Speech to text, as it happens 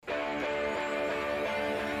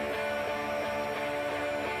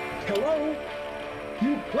Hello?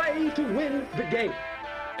 You play to win the game.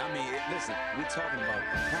 I mean, listen, we're talking about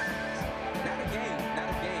practice.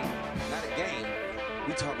 Not a game.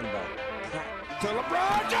 We're talking about practice. To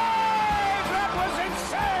LeBron James! That was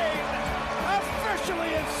insane!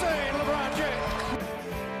 Officially insane, LeBron James!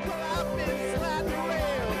 Well, I've been sliding the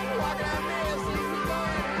rails, walking out there, see me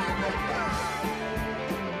going.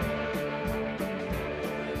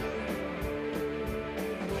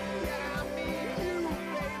 Yeah, I mean you,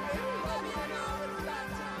 baby.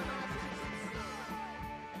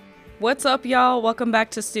 What's up, y'all? Welcome back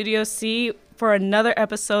to Studio C for another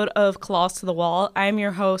episode of Claws to the Wall. I'm your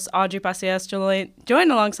host, Audrey Pasillas,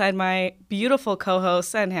 joined alongside my beautiful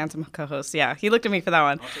co-host and handsome co-host. Yeah, he looked at me for that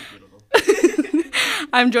one.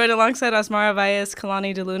 I'm joined alongside Osmara Valles,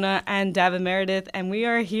 Keilani De Luna, and Daven Meredith, and we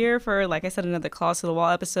are here for, like I said, another Claws to the Wall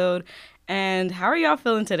episode. And how are y'all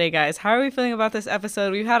feeling today, guys? How are we feeling about this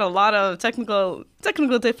episode? We've had a lot of technical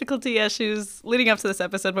difficulty issues leading up to this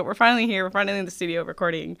episode, but we're finally here. We're finally in the studio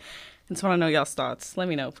recording. I just want to know y'all's thoughts. Let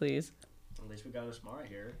me know, please. At least we got Osmara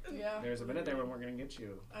here. Yeah. There's a minute there when we're going to get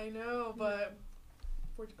you. I know, but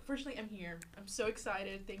fortunately I'm here. I'm so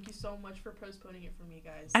excited. Thank you so much for postponing it for me,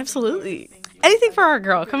 guys. Absolutely. Thank you. Anything for our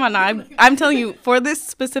girl. Come on now. I'm telling you, for this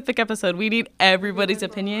specific episode, we need everybody's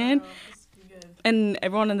opinion. And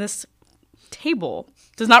everyone in this table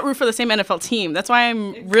does not root for the same NFL team. That's why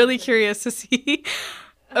I'm really curious to see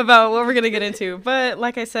about what we're going to get into. But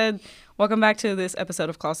like I said, welcome back to this episode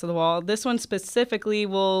of Claws to the Wall. This one specifically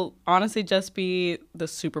will honestly just be the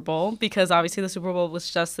Super Bowl, because obviously the Super Bowl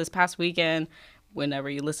was just this past weekend. Whenever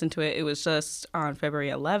you listen to it, it was just on February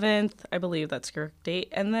 11th. I believe that's the correct date.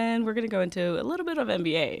 And then we're going to go into a little bit of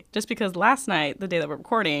NBA, just because last night, the day that we're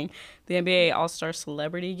recording, the NBA All-Star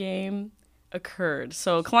Celebrity Game occurred.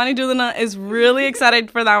 So Keilani De Luna is really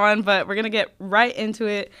excited for that one, but we're going to get right into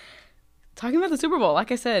it. Talking about the Super Bowl,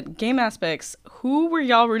 like I said, game aspects. Who were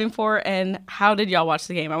y'all rooting for, and how did y'all watch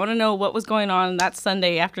the game? I want to know what was going on that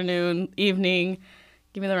Sunday afternoon, evening.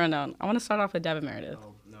 Give me the rundown. I want to start off with Daven Meredith.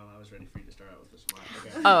 Oh, no, I was ready for you to start out with Osmara.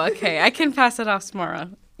 Okay. Oh, okay. I can pass it off,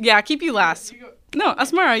 Osmara. Yeah, keep you last. No,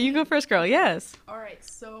 Osmara, you go first, girl. Yes. All right,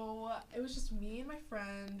 so it was just me and my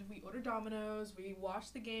friend. We ordered Domino's. We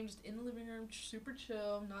watched the game just in the living room, super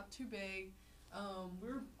chill, not too big.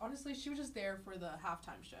 Honestly, she was just there for the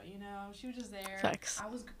halftime show, you know? She was just there. Facts. I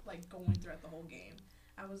was, going throughout the whole game.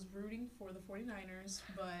 I was rooting for the 49ers,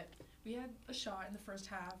 but we had a shot in the first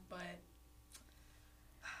half, but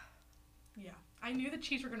yeah. I knew the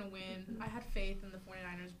Chiefs were going to win. I had faith in the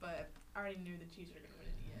 49ers, but I already knew the Chiefs were going to win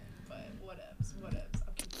in the end. But whatevs.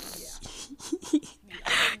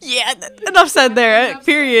 Yeah, enough said there.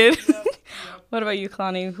 Period. Yep. What about you,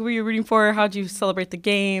 Keilani? Who were you rooting for? How'd you celebrate the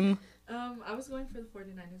game? I was going for the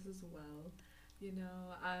 49ers as well. You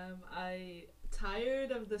know, I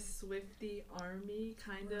tired of the Swiftie army,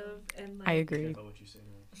 kind of, and I agree. About what you say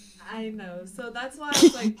now. I know, so that's why I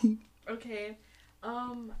was like, okay,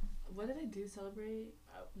 what did I do? Celebrate?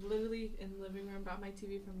 Literally in the living room, brought my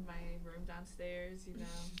TV from my room downstairs. You know,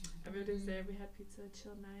 everybody was there. We had pizza,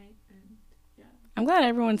 chill night, and yeah. I'm glad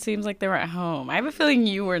everyone seems like they were at home. I have a feeling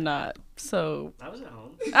you were not. So. I was at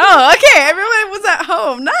home. Oh, okay. Everyone was at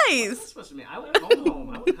home. Nice. What's supposed to mean? I went home.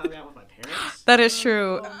 I went hung out with my parents. That is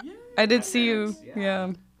true. Yeah. I did My see you. parents,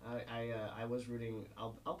 Yeah. I was rooting.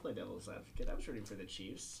 I'll play devil's advocate. I was rooting for the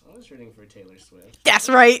Chiefs. I was rooting for Taylor Swift. That's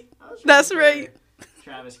right. I was rooting That's for right.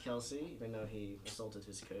 Travis Kelce, even though he assaulted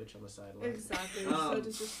his coach on the sideline. Exactly. So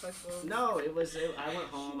disrespectful. No, I went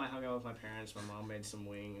home. I hung out with my parents. My mom made some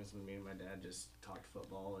wings, and me and my dad just talked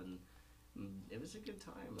football, and it was a good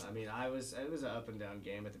time. I mean, it was an up and down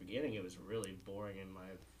game. At the beginning, it was really boring.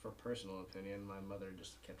 For personal opinion, my mother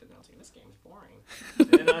just kept announcing, "This game's boring." and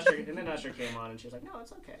then Usher came on, and she was like, "No,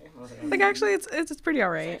 it's okay." I was Like, actually, it's pretty all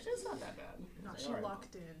right. It's not that bad. No, It's she like, all right.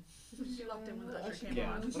 locked in. She locked in when the Usher came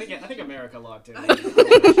Yeah, on. I think America locked in.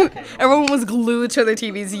 Everyone was glued to their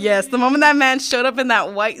TVs. Yes. The moment that man showed up in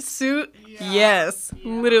that white suit, yes.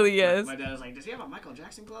 Yeah. Literally, yes. My dad was like, "Does he have a Michael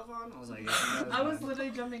Jackson glove on?" I was like, "Yeah." I was literally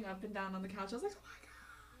jumping up and down on the couch. I was like,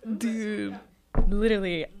 oh my god. Dude.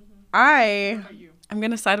 Literally. What about you? I'm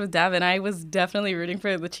going to side with Daven. I was definitely rooting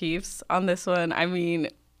for the Chiefs on this one. I mean,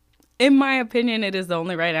 in my opinion, it is the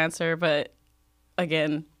only right answer. But,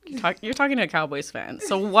 again, you're talking to a Cowboys fan.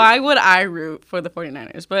 So why would I root for the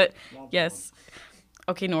 49ers? But, yes.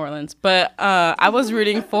 Okay, New Orleans. But I was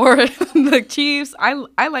rooting for the Chiefs.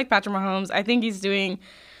 I like Patrick Mahomes. I think he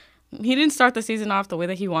didn't start the season off the way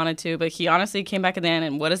that he wanted to. But he honestly came back at the end.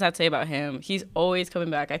 And what does that say about him? He's always coming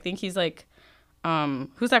back. I think he's like...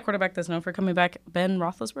 who's that quarterback that's known for coming back? Ben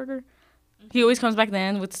Roethlisberger? He always comes back at the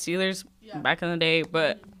end with Steelers back in the day,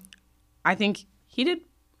 but I think he did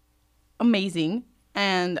amazing.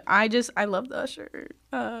 And I love the Usher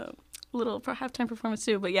little halftime performance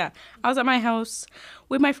too. But yeah, I was at my house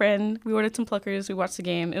with my friend. We ordered some Pluckers. We watched the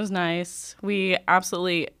game. It was nice. We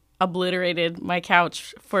absolutely obliterated my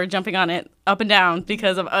couch for jumping on it up and down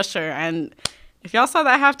because of Usher. And if y'all saw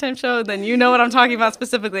that halftime show, then you know what I'm talking about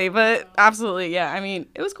specifically. But absolutely, yeah. I mean,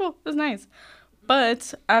 it was cool. It was nice.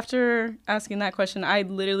 But after asking that question, I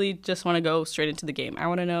literally just want to go straight into the game. I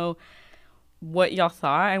want to know what y'all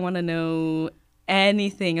thought. I want to know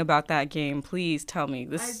anything about that game. Please tell me. I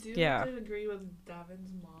do have to agree with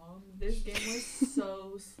Daven's mom. This game was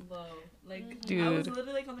so slow. Like, dude. I was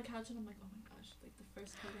literally like on the couch and I'm like, oh my gosh, like the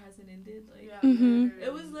first quarter hasn't ended. Like,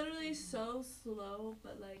 it was literally so slow.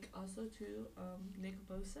 But like also too, Nick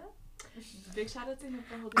Bosa. Big shout out to him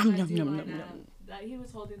for holding that D-line. That he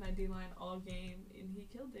was holding that D-line all game and he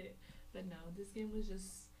killed it. But no, this game was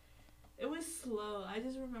just. It was slow. I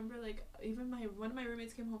just remember like even one of my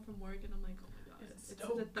roommates came home from work and I'm like, oh my god, it's the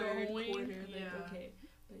third quarter. Like, okay,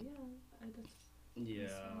 but yeah,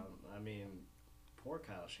 I mean, poor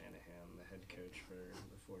Kyle Shanahan, the head coach for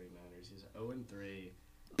the 49ers. He's 0-3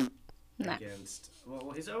 against.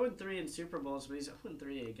 Well, he's 0-3 in Super Bowls, but he's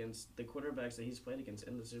 0-3 against the quarterbacks that he's played against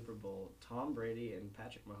in the Super Bowl: Tom Brady and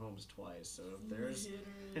Patrick Mahomes twice. So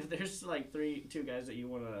if there's like two guys that you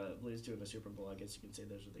want to lose to in the Super Bowl, I guess you can say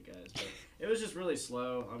those are the guys. But it was just really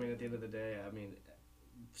slow. I mean, at the end of the day, I mean,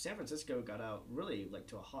 San Francisco got out really like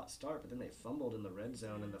to a hot start, but then they fumbled in the red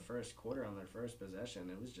zone in the first quarter on their first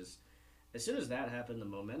possession. It was just. As soon as that happened, the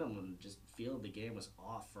momentum and just feel of the game was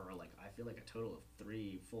off for like I feel like a total of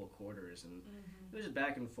 3 full quarters, and it was just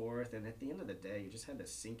back and forth. And at the end of the day, you just had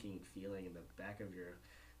this sinking feeling in the back of your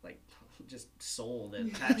like just soul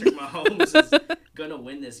that Patrick Mahomes is gonna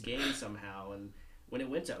win this game somehow. And when it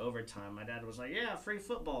went to overtime, my dad was like, "Yeah, free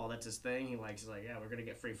football. That's his thing." He's like, "Yeah, we're gonna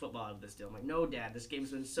get free football out of this deal." I'm like, "No, Dad, this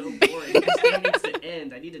game's been so boring. This game needs to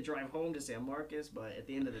end. I need to drive home to San Marcos." But at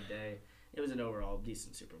the end of the day, it was an overall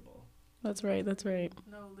decent Super Bowl. That's right.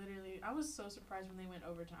 No, literally. I was so surprised when they went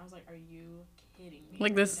overtime. I was like, are you kidding me?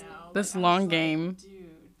 Like this Like, long game. Like,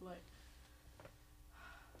 dude,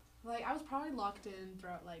 like I was probably locked in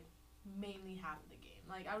throughout like mainly half of the game.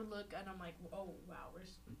 Like I would look and I'm like, oh wow, we're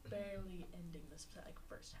barely ending this like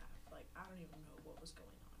first half. Like I don't even know what was going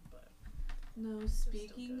on, but no.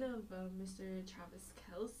 Speaking of Mr. Travis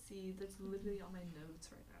Kelce, that's literally on my notes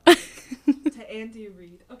right now. To Andy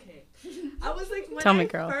Reid. Okay. I was like, when I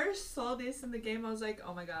first saw this in the game, I was like,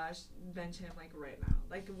 oh my gosh, bench him like right now.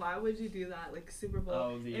 Like, why would you do that? Like, Super Bowl.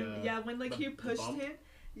 Oh, when like he pushed him.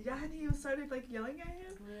 Yeah, and he started like yelling at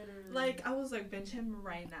him. Literally. Like I was like, bench him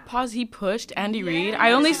right now. Pause. He pushed Andy Reid.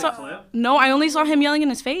 I only saw him yelling in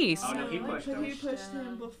his face. Oh no, he pushed him. He pushed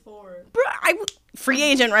him before. Bro, free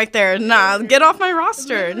agent right there. Nah, get off my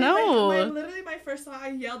roster. Literally, my first thought,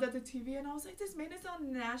 I yelled at the TV and I was like, this man is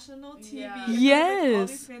on national TV. Yeah. Yes. Like, all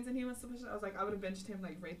these fans and he wants to push it. I was like, I would have benched him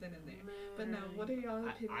like right then and there. But no, what are y'all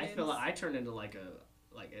opinions? I feel like I turned into like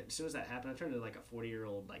as soon as that happened, I turned into like a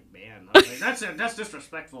 40-year-old like man. I was like, that's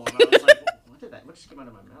disrespectful. And I was like, what just came out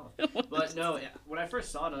of my mouth? But no, when I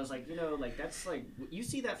first saw it, I was like, like that's like you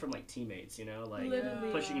see that from like teammates,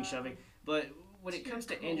 like pushing and shoving. But when it comes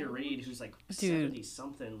to Andrew Reid, who's like 70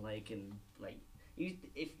 something, like and like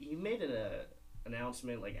if you made an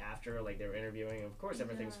announcement like after like they were interviewing, of course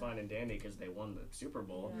everything's fine and dandy because they won the Super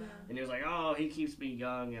Bowl, and he was like, oh, he keeps me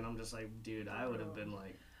young, and I'm just like, dude, I would have been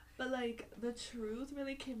like. But like the truth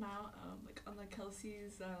really came out like on like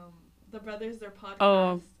Kelsey's the brothers their podcast.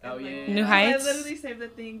 Oh and, like, New Heights. I literally saved the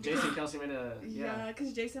thing. Jason Kelsey made a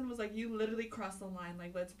because Jason was like, you literally crossed the line.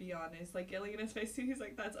 Like, let's be honest. Like yelling in his face too. He's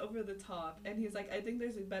like, that's over the top. And he's like, I think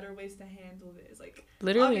there's better ways to handle this. Like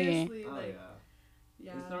literally. Obviously,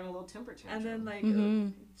 yeah. He's throwing a little temper tantrum. And then like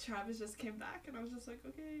Travis just came back, and I was just like,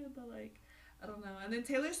 okay, but like. I don't know. And then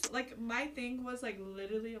Taylor's, like, my thing was, like,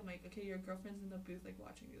 literally, I'm like, okay, your girlfriend's in the booth, like,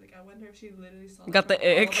 watching you. Like, I wonder if she literally saw got the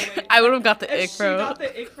ick. I would have got the ick, bro. She got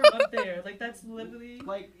the ick from up there. Like, that's literally...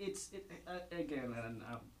 Like, again, and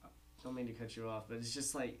I don't mean to cut you off, but it's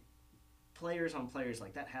just, like, players on players,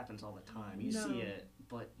 like, that happens all the time. You see it,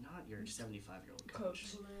 but not your 75-year-old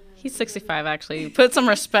coach. He's 65, actually. Put some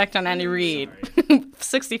respect on Andy Reid.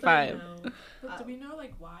 65. But do we know,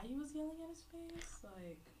 like, why he was yelling at his face?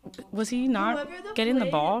 Like... Was he not getting the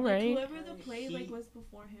ball right? Whoever the play was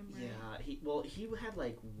before him, right? Yeah, he had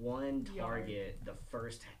like one target the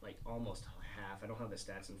first like almost half. I don't have the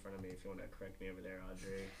stats in front of me. If you want to correct me over there,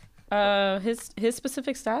 Audrey. His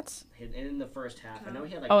specific stats. In the first half, I know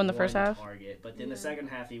he had like in the first half target, but then the second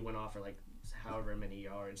half he went off for like however many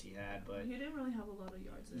yards he had, but he didn't really have a lot of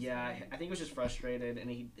yards. I think he was just frustrated, and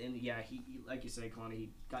he like you say, Connie, he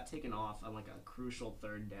got taken off on like a crucial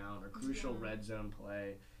third down or crucial red zone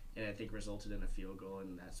play, and I think resulted in a field goal,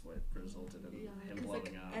 and that's what resulted in him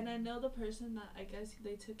blowing up. And I know the person that I guess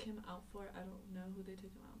they took him out for. I don't know who they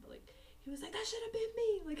took him out, but like. He was like, that should have been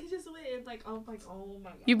me. Like, he just went and, like, oh my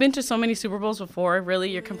God. You've been to so many Super Bowls before.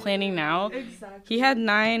 Really? You're complaining now? Exactly. He had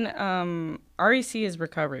 9, REC is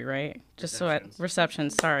recovery, right? Just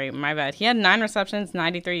receptions. Sorry, my bad. He had 9 receptions,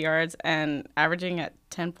 93 yards, and averaging at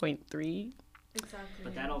 10.3. Exactly.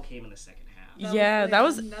 But that all came in the second half. That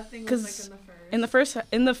was nothing was like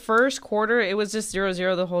in the first quarter, it was just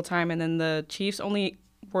 0-0 the whole time, and then the Chiefs only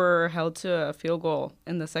were held to a field goal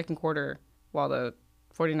in the second quarter while the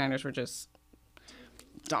 49ers were just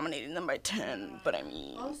dominating them by 10, but I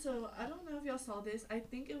mean... Also, I don't know if y'all saw this. I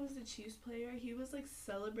think it was the Chiefs player. He was, like,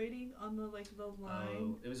 celebrating on the, like, the line.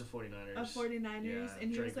 Oh, it was a 49ers.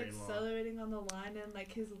 And he was, like, celebrating on the line, and,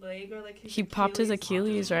 like, his leg or, like, his He popped his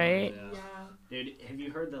Achilles, right? Yeah. Dude, have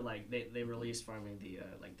you heard that, like, they released finally the,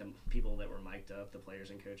 like, the people that were mic'd up, the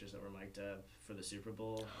players and coaches that were mic'd up for the Super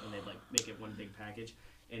Bowl, and they'd, like, make it one big package.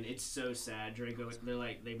 And it's so sad. They're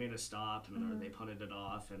like, they made a stop and they punted it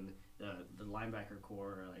off, and the linebacker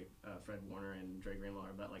core, like Fred Warner and Dre Greenlaw,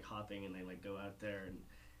 are about like hopping, and they like go out there,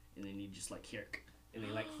 and then you just like hear, and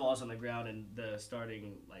he like falls on the ground, and the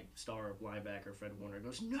starting like star linebacker Fred Warner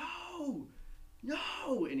goes, no,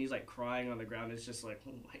 and he's like crying on the ground. It's just like,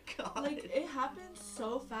 oh my God. Like, it happened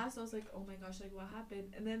so fast. I was like, oh my gosh, like what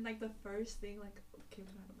happened? And then like the first thing like came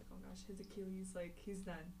to mind, I'm like, oh gosh, his Achilles, like he's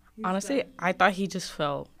done. Honestly, I thought he just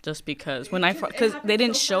fell just because because they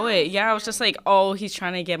didn't show it. Yeah, I was just like, oh, he's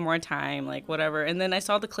trying to get more time, like whatever. And then I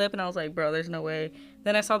saw the clip and I was like, bro, there's no way.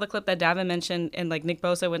 Then I saw the clip that Daven mentioned, and like Nick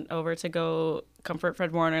Bosa went over to go comfort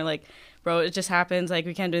Fred Warner, like, bro, it just happens, like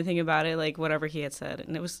we can't do anything about it, like whatever he had said,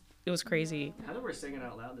 and it was crazy. How that we're singing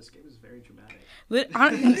out loud, this game was very dramatic.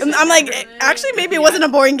 I'm like, actually, maybe it wasn't a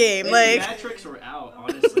boring game. Like, Patrick's were out,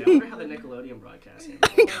 honestly. I wonder how the Nickelodeon broadcast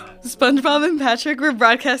handled that. SpongeBob and Patrick were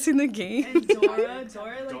broadcasting the game. And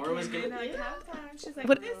Dora was good. Like halftime. She's like,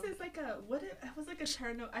 this is like a it was like a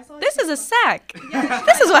turnover. I saw. This is a sack. Yeah,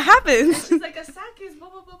 this is what happens. She's like, a sack is blah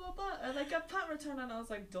blah blah blah blah. Like a punt return, and I was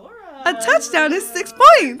like, Dora. A touchdown is 6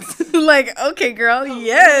 points. Like, okay, girl,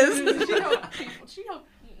 yes. She hoped.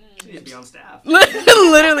 She needs to be on staff.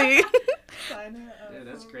 Literally. Yeah,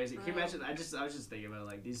 that's crazy. Can you imagine? I was just thinking about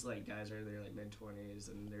like these like guys are in their like mid-20s,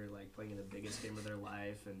 and they're like playing in the biggest game of their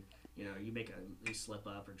life, and you know you slip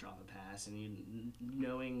up or drop a pass, and you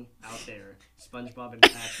knowing out there SpongeBob and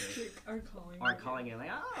Patrick are calling it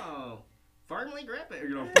like, oh, firmly grip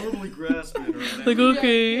it, or firmly grasp it, or whatever. Like,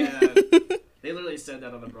 okay. Yeah. They literally said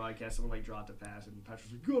that on the broadcast. Someone like dropped a pass, and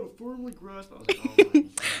Patrick's like, you gotta firmly grasp it. I was like, oh my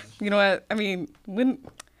gosh. You know what? I mean, when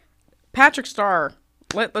Patrick Starr,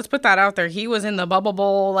 let's put that out there. He was in the Bubble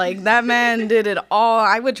Bowl. Like, that man did it all.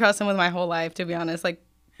 I would trust him with my whole life, to be honest. Like,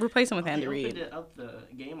 replace him with Andy Reid. They opened up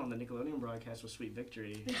the game on the Nickelodeon broadcast with Sweet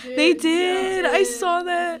Victory. They did. Yeah. I saw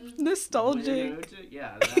that. Nostalgic.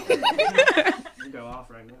 Yeah, that one. Go off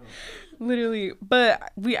right now. Literally.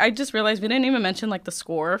 But I just realized we didn't even mention, like, the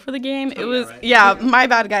score for the game. It was, my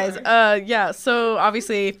bad, guys. So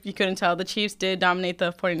obviously, if you couldn't tell, the Chiefs did dominate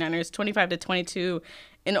the 49ers 25-22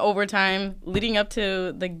 in overtime, leading up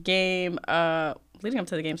to the game.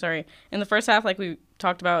 Sorry. In the first half, like we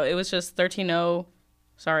talked about, it was just 13-0.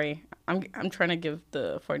 Sorry, I'm trying to give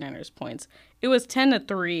the 49ers points. It was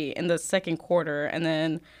 10-3 in the second quarter, and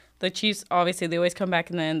then the Chiefs, obviously, they always come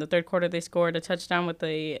back, and then the third quarter, they scored a touchdown with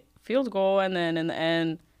a field goal, and then in the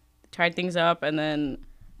end, tied things up, and then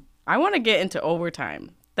I want to get into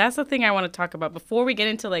overtime. That's the thing I want to talk about. Before we get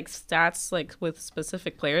into, like, stats, like, with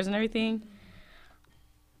specific players and everything,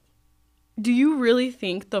 do you really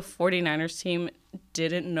think the 49ers team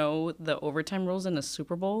didn't know the overtime rules in the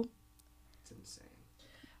Super Bowl? It's insane.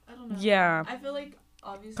 I don't know. Yeah. I feel like,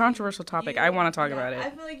 obviously... Controversial topic. I want to talk about it. I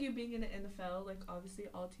feel like you being in the NFL, like, obviously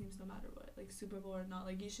all teams, no matter what, like, Super Bowl or not,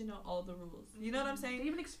 like, you should know all the rules. You know what I'm saying? They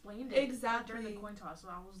even explained it exactly during the coin toss, so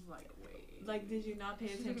I was like, wait. Like, did you not pay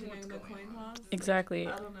attention during the coin toss? Exactly.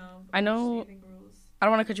 Like, I don't know. I know... I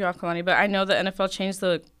don't want to cut you off, Keilani, but I know the NFL changed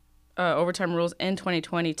the overtime rules in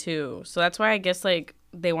 2022. So that's why I guess, like,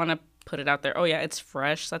 they want to put it out there. Oh, yeah, it's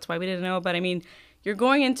fresh. That's why we didn't know. But, I mean, you're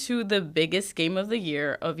going into the biggest game of the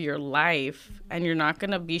year of your life, and you're not going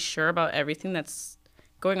to be sure about everything that's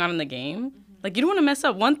going on in the game. Like, you don't want to mess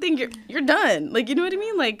up. One thing, you're done. Like, you know what I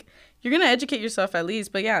mean? Like, you're going to educate yourself at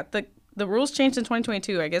least. But, yeah, the rules changed in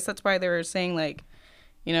 2022. I guess that's why they were saying, like,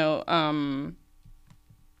 you know,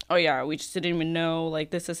 oh yeah, we just didn't even know, like,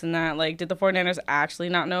 this, and that. Like, did the 49ers actually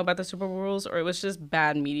not know about the Super Bowl rules, or it was just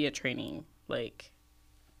bad media training? Like,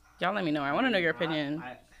 y'all let me know. I want to know your opinion.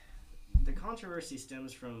 The controversy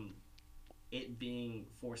stems from it being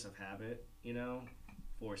force of habit, you know?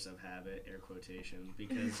 Force of habit, air quotation,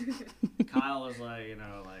 because Kyle was like, you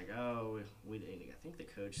know, like, oh, I think the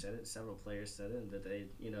coach said it, several players said it, that they,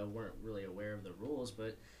 you know, weren't really aware of the rules,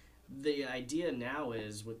 but the idea now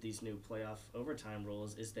is, with these new playoff overtime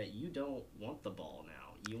rules, is that you don't want the ball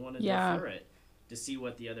now. You want to defer it to see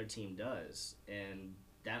what the other team does, and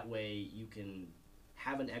that way you can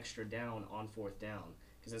have an extra down on 4th down,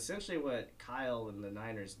 because essentially what Kyle and the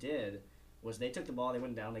Niners did was they took the ball, they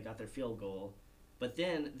went down, they got their field goal, but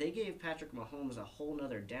then they gave Patrick Mahomes a whole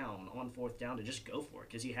nother down on 4th down to just go for it,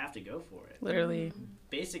 because you have to go for it. Literally.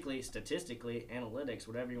 Basically, statistically, analytics,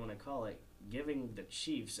 whatever you want to call it, giving the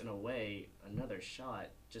Chiefs, in a way, another shot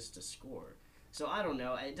just to score. So I don't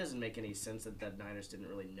know. It doesn't make any sense that the Niners didn't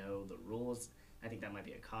really know the rules. I think that might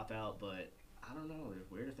be a cop-out, but I don't know. There's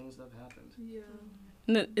weirder things that have happened. Yeah.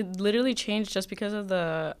 And it literally changed just because of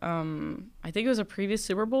the, I think it was a previous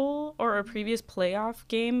Super Bowl or a previous playoff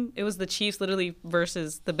game. It was the Chiefs literally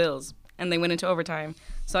versus the Bills, and they went into overtime.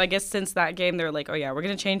 So I guess since that game, they were like, oh, yeah, we're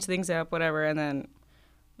going to change things up, whatever, and then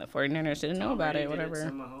the 49ers didn't know about it, whatever.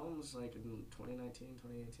 Tom Mahomes, like, in 2019,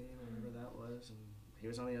 2018, whatever that was, and he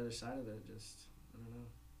was on the other side of it, just, I don't know.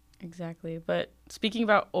 Exactly. But speaking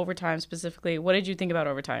about overtime specifically, what did you think about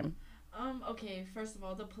overtime? Okay, first of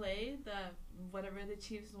all, the play, whatever the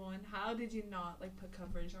Chiefs won, how did you not, like, put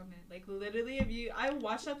coverage on it? Like, literally, I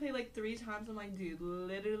watched that play, like, 3 times. I'm like, dude,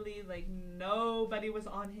 literally, like, nobody was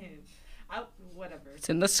on him. Whatever. It's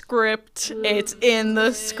in the script. It's in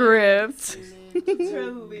the script.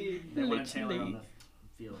 Literally. They wanted Taylor on the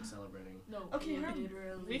field celebrating. No, Okay,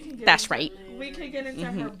 we can get That's into, right. We can get into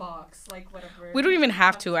her box, like, whatever. We don't even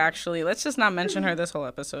have to, actually. Let's just not mention her this whole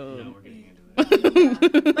episode. No, we're getting into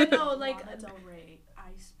it. But no, like, Lana Del Rey,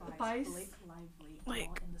 Ice Spice, Spice. Blake Lively,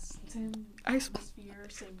 Like, all in the same atmosphere,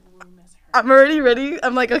 same room as her. I'm already ready.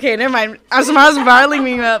 I'm like, okay, never mind. Osmara's barreling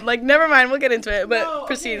me up. Like, never mind. We'll get into it. But No,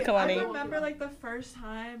 proceed, okay, Keilani. I remember, like, the first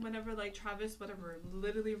time whenever, like, Travis, whatever,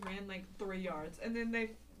 literally ran, like, 3 yards. And then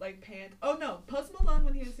they, like, panned. Oh, no. Post Malone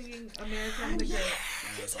when he was singing American the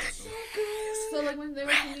Great. So, like, when they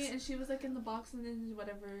were singing it and she was, like, in the box and then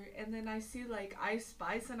whatever. And then I see, like, Ice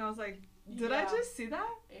Spice and I was like, did I just see that?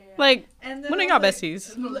 Yeah. Like, And then when I are y'all was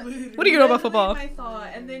besties? like, What do you know about literally football? my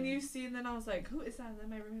thought. And then you see, and then I was like, who is that? And then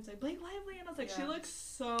my roommate's like, Blake Lively. And I was like, she Yeah. looks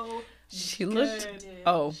so She good. looked... Yeah,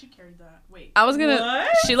 Oh. She carried that. Wait. I was gonna...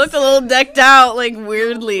 What? She looked a little decked out, like,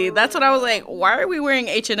 weirdly. That's what I was like, why are we wearing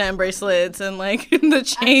H&M bracelets and, like, the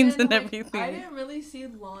chains and like, everything? I didn't really see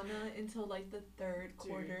Lana until like the 3rd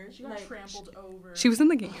quarter. She got like, trampled over. She was in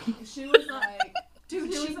the game. She was like,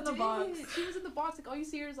 Dude, She she was in the did. box. She was in the box. Like, all you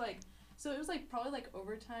see her is, like, so it was, like, probably, like,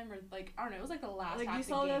 overtime or, like, I don't know. It was, like, the last like half you of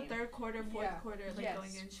saw the the game. 3rd quarter, 4th Yeah. quarter, like Yes, going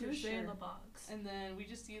in. She for was there in sure. the box. And then we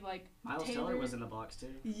just see, like, Miles Taylor Teller was in the box, too.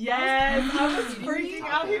 Yes, I was Kidding freaking me?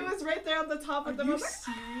 out. He was right there on the top Are of the you room.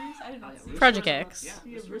 serious? I did not see Project that. X. Yeah.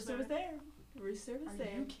 Yeah, Rooster was there. Rooster was Are there.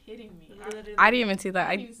 you kidding me? Literally. I didn't even see that.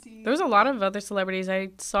 I didn't even see. There was a lot of other celebrities. I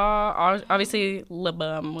saw, obviously,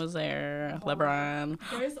 LeBron was there. LeBron.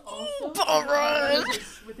 There's also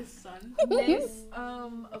LeBron. With his son. this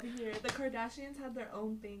over here. The Kardashians had their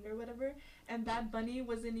own thing or whatever, and Bad Bunny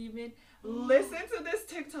wasn't even. Listen to this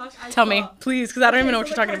TikTok. Tell me, please, because I don't even know what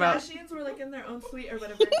you're talking about. The Kardashians were like in their own suite or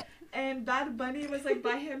whatever, and Bad Bunny was like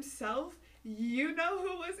by himself. You know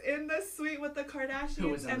who was in the suite with the Who Kardashians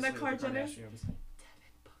was in and the suite with the Kardashians?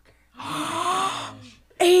 Kardashians?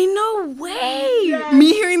 Ain't no way. Yes.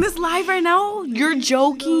 Me hearing this live right now? You're Literally,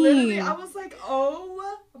 joking. I was like,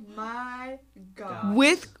 oh my god.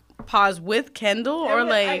 With Kendall or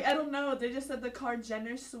like... I don't know. They just said the Kar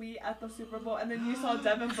Jenner suite at the Super Bowl, and then you saw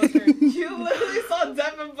Devin Booker. You literally saw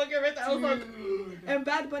Devin Booker right there. I was like, and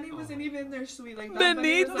Bad Bunny wasn't even in their suite. Like Bad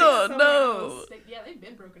Bunny was, like, Benito, somewhere no. else. Yeah, they've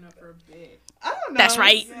been broken up for a bit. I don't know. That's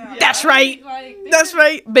right. Yeah. That's right. Like, That's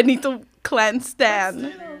right. Benito clan stan.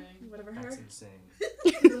 Whatever That's her. insane.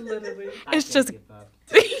 Literally. It's I can't just- keep up.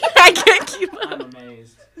 I can't keep up. I'm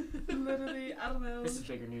amazed. Literally. I don't know. This is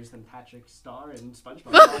bigger news than Patrick Starr and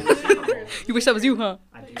SpongeBob. You wish that was you, huh?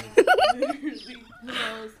 I do. Who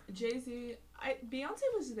knows? Jay-Z. Beyonce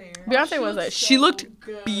was there. Beyonce was there. She so looked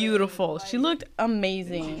good. beautiful. She Like, looked Did she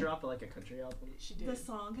amazing. drop like a country album? She did. The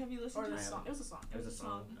song. Have you listened Or to the it? song. It was a song. It was a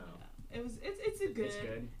song. Oh. It was. It's a good. It's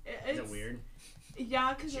good. It's Is it weird?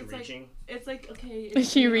 Yeah, because Is she it's reaching? like it's like okay. Is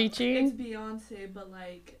It's she Beyonce- reaching? It's Beyonce, but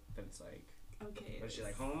like But it's like, okay. what is she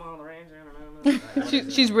like, home on the range? I don't know. What is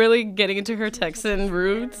it? She's really getting into her Texan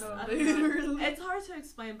roots. It's hard hard to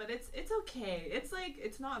explain, but it's okay. It's like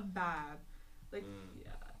it's not bad. Like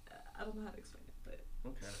yeah, I don't know how to explain it, but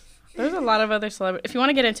Okay. There's a lot of other celebrities. If you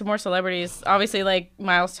want to get into more celebrities, obviously, like,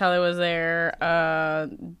 Miles Teller was there.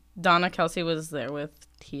 Donna Kelsey was there with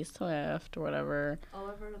T Swift or whatever. all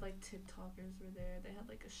of our like TikTokers were there. They had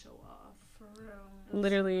like a show off. For real.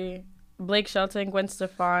 Literally. Blake Shelton, Gwen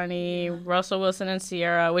Stefani, Russell Wilson, and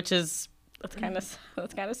Ciara, which is... That's kind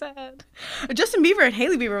of sad. Justin Bieber and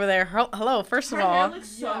Hailey Bieber were there. Hello, first of Her all. hair looks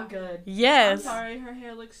so good. Yes. I'm sorry, her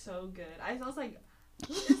hair looks so good. I was like,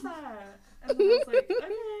 who is that? And then I was like,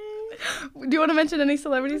 okay. Do you want to mention any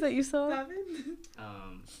celebrities that you saw? Daven?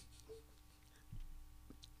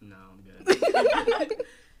 No, I'm good.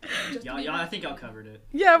 y'all, I think y'all covered it.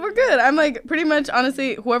 Yeah, we're good. I'm like, pretty much,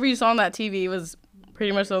 honestly, whoever you saw on that TV was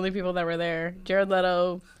pretty much the only people that were there. Jared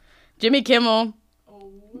Leto, Jimmy Kimmel.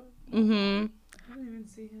 Oh. Mm-hmm. I didn't even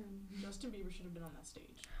see him. Justin Bieber should have been on that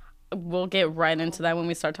stage. We'll get right into that when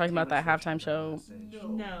we start talking about that halftime show.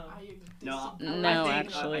 No. No,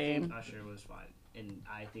 actually. I think Usher was fine. And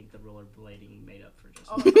I think the rollerblading made up for just...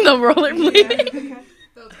 The rollerblading.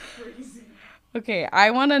 That was crazy. Okay,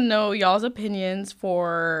 I want to know y'all's opinions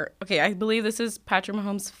for... Okay, I believe this is Patrick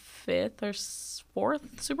Mahomes' 5th or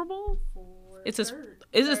 4th Super Bowl? It's his...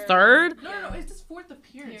 Is his 3rd? No, it's his 4th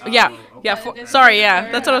appearance. Yeah, okay. yeah. Sorry,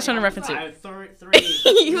 yeah. That's what I was trying to reference I to. have three.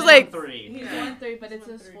 He was like... 3. He's won 3, but it's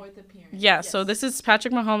his 4th appearance. Yeah, so this is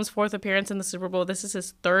Patrick Mahomes' 4th appearance in the Super Bowl. This is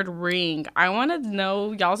his 3rd ring. I want to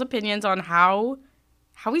know y'all's opinions on how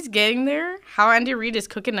he's getting there, how Andy Reid is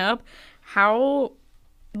cooking up, how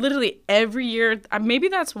literally every year, maybe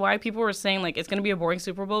that's why people were saying, like, it's going to be a boring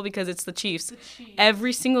Super Bowl because it's the Chiefs.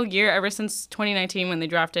 Every single year, ever since 2019 when they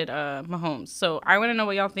drafted Mahomes. So I want to know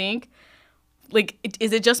what y'all think. Like,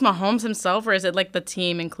 is it just Mahomes himself or is it, like, the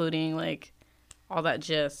team including, like, all that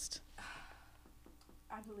gist?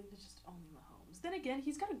 I believe it's just only Mahomes. Then again,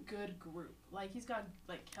 he's got a good group. Like, he's got,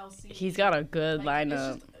 like, Kelsey. He's got a good like,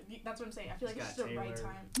 lineup. That's what I'm saying. I feel like He's it's got just the right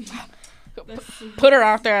Taylor. time. Put her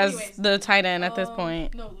out there as Anyways, the tight end at this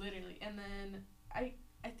point. No, literally. And then I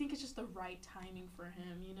think it's just the right timing for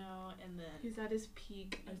him, you know? And then... He's at his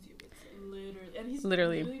peak, as you would say. Literally. And he's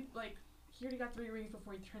Literally. like, he already got 3 rings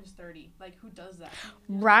before he turns 30. Like, who does that?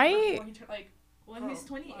 Right? Before he like, Well, he's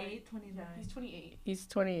 28, 29. He's 28. He's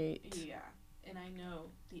 28. Yeah. And I know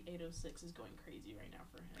the 806 is going crazy right now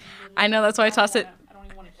for him. I know, that's why I tossed it. I don't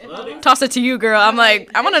even want Love to... it. Toss it to you, girl. I'm like,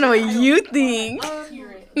 I want to know what you think.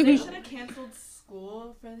 Hear it. They should have canceled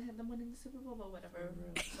school for them winning the Super Bowl, but whatever.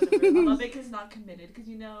 I love it because not committed, because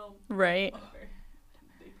you know. Right. Whatever.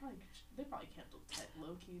 They probably canceled Ted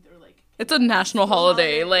Loki. They're like... It's a national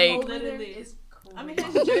holiday. Like, Literally. Is crazy. I mean,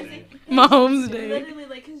 his jersey. Mahomes Day. Literally,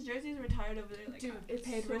 like, his jersey's retired over there. Like, Dude, it it's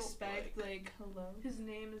paid so respect. Like, hello. His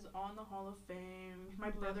name is on the Hall of Fame. My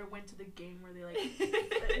brother went to the game where they, like...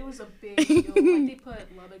 it was a big deal. Like, they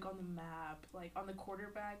put Lubbock on the map. Like, on the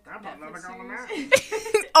quarterback. I put Netflix Lubbock on the series.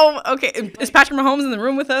 map. Oh, okay. Is Patrick Mahomes in the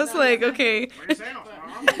room with us? No, Like, no. okay. What are you saying,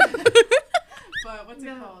 Mom? But what's it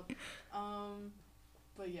No. called?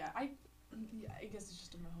 But yeah, I guess it's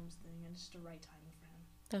just a Mahomes thing and it's just the right timing for him.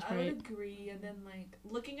 That's I right. would agree, and then like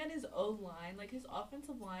looking at his O line, like his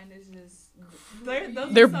offensive line is just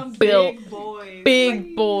those They're are some built. big boys.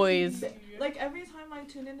 Big boys. Like every time I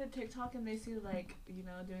tune into TikTok and they see like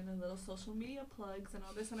doing the little social media plugs and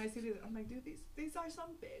all this, and I see these, I'm like, dude, these are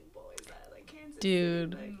some big boys that like Kansas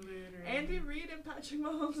Dude. City. Like, Andy Reid and Patrick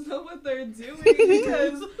Mahomes know what they're doing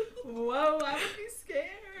because whoa, I would be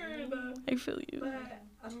scared. I feel you. But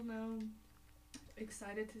I don't know.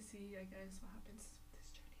 Excited to see, I guess, what happens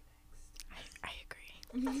this journey next. I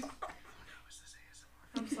agree.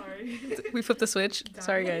 I'm sorry. We flipped the switch.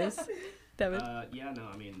 Sorry, guys. David. Yeah, no,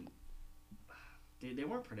 I mean, they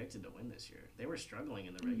weren't predicted to win this year. They were struggling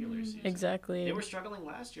in the regular season. Exactly. They were struggling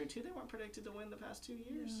last year, too. They weren't predicted to win the past 2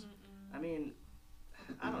 years. I mean,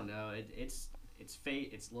 I don't know. It's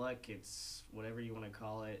fate, it's luck, it's whatever you want to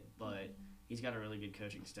call it, but he's got a really good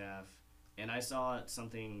coaching staff. And I saw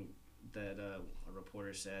something that a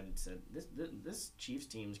reporter said. It said, this Chiefs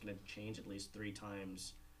team is going to change at least 3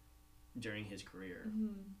 times during his career.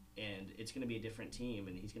 And it's going to be a different team,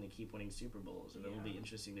 and he's going to keep winning Super Bowls. And it will be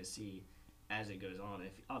interesting to see as it goes on.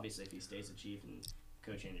 If he stays a Chief and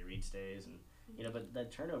Coach Andy Reid stays, and but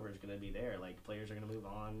that turnover is going to be there. Like, players are going to move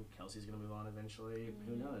on. Kelsey's going to move on eventually.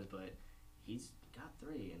 Who knows? But he's got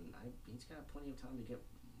 3, and he's got plenty of time to get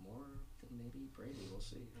more than maybe Brady. We'll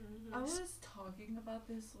see. I was talking about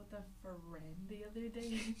this with a friend the other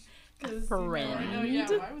day. Friend? I know, yeah,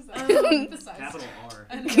 why was that? Emphasize. Capital R.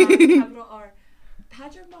 Capital R.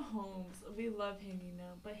 Patrick Mahomes, we love him, you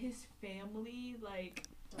know, but his family, like.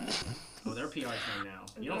 Oh, they're PR trained now.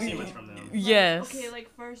 You don't see much from them. Yes. Okay, like,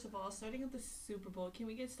 first of all, starting at the Super Bowl, can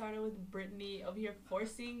we get started with Brittany over here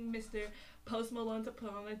forcing Mr. Post Malone to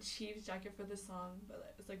put on a Chiefs jacket for the song?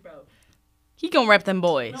 But it's like, bro. He gonna rep them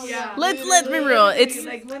boys. No, yeah. Let's be real. It's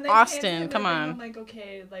like, when they Austin. can't Come him, on. I'm like,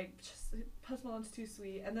 okay, like, just, Post Malone's too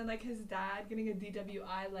sweet. And then, like, his dad getting a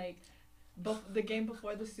DWI, like, the game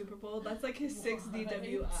before the Super Bowl. That's, like, his 6th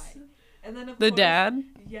DWI. And then, of The course, dad?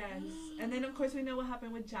 Yes. And then, of course, we know what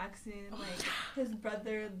happened with Jackson. Like, his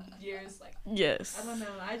brother years, like, Yes. I don't know.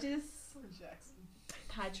 I just...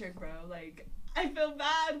 Patrick, bro. Like, I feel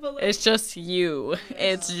bad, but, like... It's just you.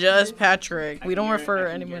 It's just Patrick. We don't refer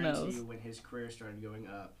I can anyone guarantee else. you when his career started going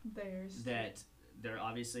up, Theirs. that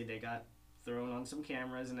they got thrown on some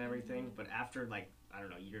cameras and everything, but after, like, I don't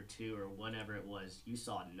know, year 2 or whenever it was, you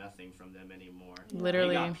saw nothing from them anymore.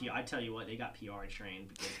 Literally. I tell you what, they got PR trained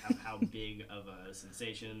because of how big of a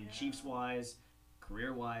sensation, Chiefs-wise,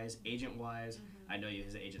 career-wise, agent-wise. I know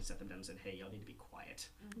his agent set them down and said, hey, y'all need to be quiet.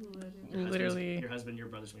 Literally. Your husband, your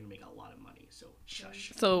brother's going to make a lot of money, so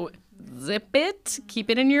shush. So zip it, keep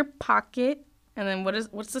it in your pocket, and then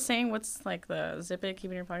what's the saying? What's like the zip it, keep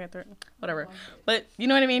it in your pocket, whatever. But you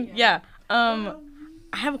know what I mean? Yeah. I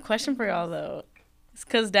have a question for y'all though. It's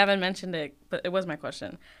because Daven mentioned it, but it was my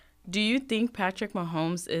question. Do you think Patrick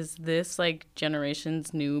Mahomes is this like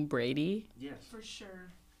generation's new Brady? Yes. For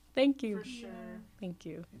sure. Thank you. For sure. Thank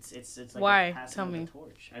you. It's like Why? a passing Tell of the me.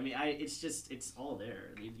 torch. I mean, it's all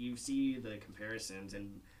there. You see the comparisons,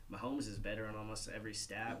 and Mahomes is better on almost every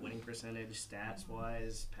stat, winning percentage, stats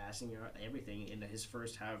wise, passing yard, everything in his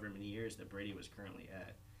first however many years that Brady was currently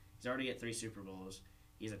at. He's already at 3 Super Bowls.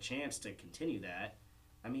 He has a chance to continue that.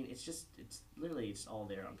 I mean, it's all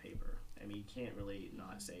there on paper. I mean, you can't really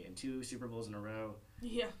not say. And 2 Super Bowls in a row.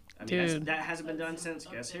 Yeah. I mean, Dude. that hasn't been done since,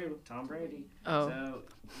 guess who? Tom Brady. Oh. So,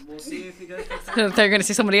 we'll see if he goes. They're gonna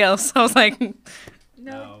see somebody else. I was like,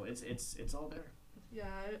 No, it's all there. Yeah,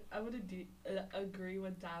 I would agree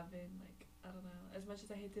with Daven. Like, I don't know. As much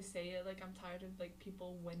as I hate to say it, like, I'm tired of, like,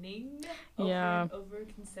 people winning over and over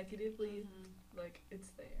consecutively. Like, it's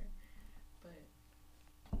there. But...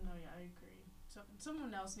 No, yeah, I agree.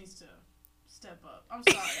 Someone else needs to step up. I'm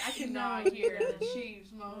sorry. I cannot hear the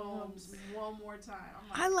Chiefs, Mahomes one more time.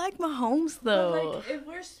 I like Mahomes though. But, like, if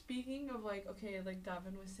we're speaking of, like, okay, like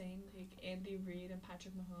Daven was saying, like, Andy Reid and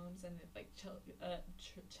Patrick Mahomes, and if, like,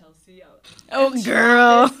 Chelsea. Oh,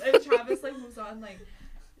 girl. If Travis, like, moves on, like,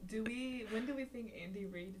 when do we think Andy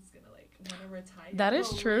Reid is gonna, like, want to retire? That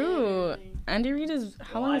is true. Andy Reid is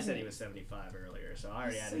how long I is said he? he was 75 earlier, so I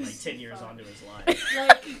already added like 10 years onto his life.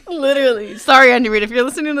 Like, Literally. Sorry, Andy Reid. If you're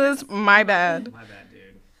listening to this, my bad. My bad,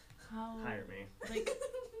 dude. how, Hire me. like,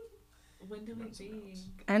 when do we think?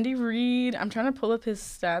 Andy Reid. I'm trying to pull up his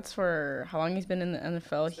stats for how long he's been in the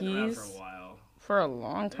NFL. He's been around He's for a while. for a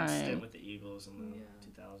long Did a stint time. with the Eagles in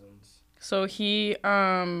the 2000s. So he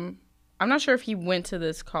I'm not sure if he went to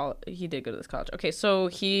this college. He did go to this college. Okay, so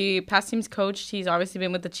he past teams coached. He's obviously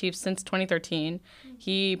been with the Chiefs since 2013.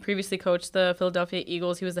 He previously coached the Philadelphia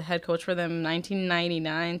Eagles. He was the head coach for them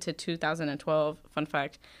 1999 to 2012. Fun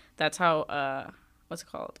fact. That's how, what's it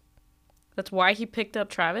called? That's why he picked up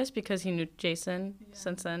Travis, because he knew Jason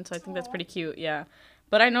since then. So I think that's pretty cute, yeah.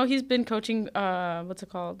 But I know he's been coaching, what's it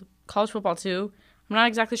called? College football too. I'm not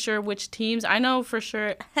exactly sure which teams. I know for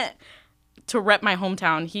sure... to rep my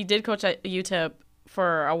hometown. He did coach at UTEP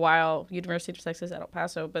for a while, University of Texas at El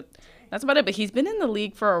Paso, but that's about it. But he's been in the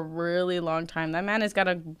league for a really long time. That man has got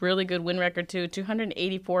a really good win record too,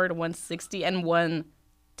 284 to 160 and one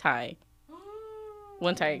tie.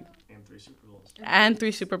 One tie. And 3 Super Bowls. And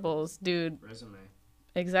 3 Super Bowls, dude. Resume.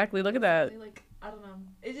 Exactly. Look at that. Like, I don't know.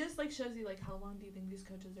 It just, like, shows you, like, how long do you think these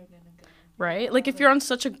coaches are gonna go? Right? Like, if you're on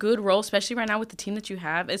such a good roll, especially right now with the team that you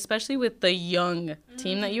have, especially with the young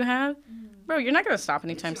team that you have, bro, you're not going to stop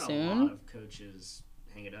anytime We've seen soon. a lot of coaches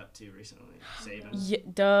hang it up too recently. Saban. Yeah,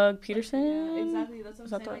 Doug Peterson. Yeah, exactly. That's what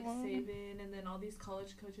Was I'm that saying. the Like, one? Saban, and then all these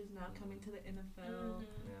college coaches now coming to the NFL.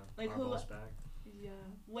 Yeah. Like, Harbaugh's back. Yeah.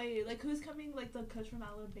 Wait, like, who's coming? Like, the coach from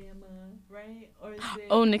Alabama, right? Or is it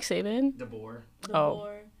Oh, Nick Saban? DeBoer.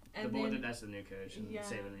 DeBoer? And DeBoer, then, that's the new coach, and yeah.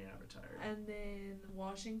 Saban, retired. and then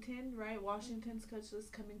Washington, right? Washington's coach is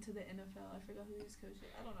coming to the NFL. I forgot who he's coaching.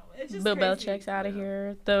 I don't know. It's just Bill crazy. Belichick's out of Yeah.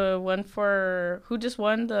 here. The one for who just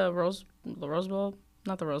won the Rose Bowl?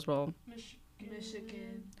 Not the Rose Bowl.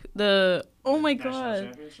 Michigan. The oh my National god.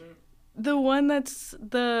 Championship? The one that's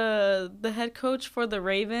the head coach for the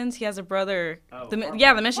Ravens. He has a brother. Oh, The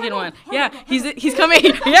Harbaugh. Michigan one. Yeah, he's coming.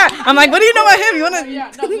 Yeah, I'm like, what do you know about him? You wanna?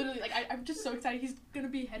 Yeah, no, literally, like I'm just so excited. He's gonna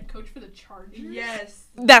be head coach for the Chargers. Yes.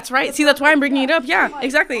 That's right. See, that's why I'm bringing it up. Yeah, I'm like,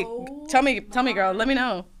 exactly. oh Tell me, girl. Let me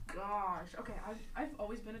know. Gosh, okay, I've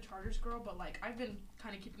always been a Chargers girl, but like I've been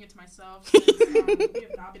kind of keeping it to myself since we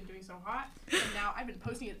have not been doing so hot, and now I've been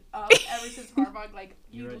posting it up ever since Harbaugh. Like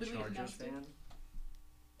you You're a literally Chargers announced it. fan?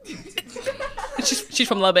 She's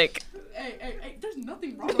from Lubbock. Hey, there's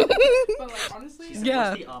nothing wrong with it, but like honestly, She said, Yeah.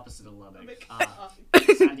 What's the opposite of Lubbock?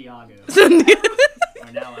 San Diego.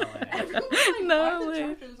 Or now LA. everyone's like, No why the way.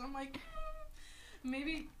 Chargers? I'm like,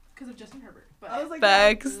 maybe because of Justin Herbert, but I was like,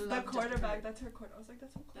 Facts. the Love quarterback. Justin That's her quarterback. I was like,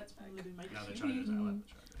 that's her that's quarterback. literally my No, the QB. Chargers. I like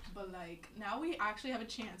the Chargers. But like now we actually have a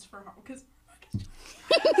chance for because I'm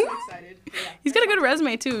so excited. But yeah, He's got a good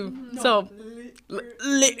resume too. No, So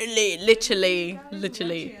literally, literally.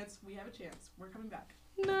 we have a chance. We're coming back.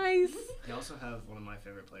 Nice. You also have one of my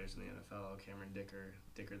favorite players in the NFL, Cameron Dicker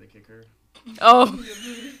the kicker. Oh.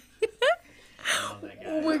 I love that guy.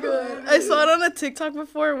 Oh my god. I saw it on a TikTok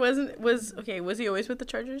before. Was he always with the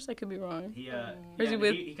Chargers? I could be wrong. He Or is he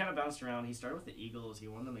with- he kind of bounced around. He started with the Eagles. He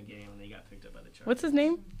won them a game, and then he got picked up by the Chargers. What's his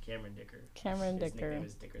name? Cameron Dicker. Cameron His Dicker. nickname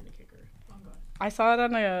is Dicker the kicker. Oh god. I saw it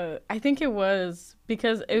on I think it was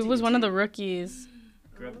because it was one of the rookies.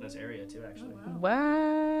 Grew up in this area too, actually. Oh,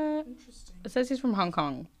 wow. What? Interesting. It says he's from Hong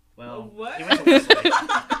Kong. Well, What? he went to Westlake.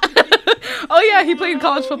 Oh yeah, he played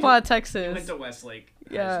college football at He Texas. went to Westlake.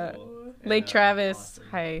 High Yeah. School in, Lake Travis. Boston.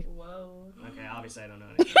 Hi. Whoa. Okay, obviously I don't know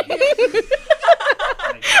anything.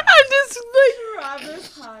 I'm just like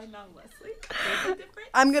Travis High, not Leslie. Is it different?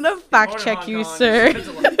 I'm gonna fact check you, Hong Kong, sir.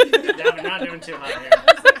 Davin, not doing too hot here.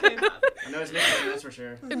 I know his nickname, that's for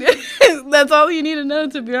sure. That's all you need to know,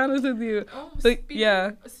 to be honest with you. Oh, Like,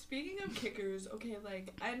 yeah. Speaking of kickers, okay,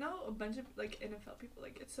 like I know a bunch of like NFL people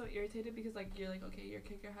like get so irritated because like you're like, okay, your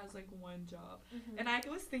kicker has like one job, and I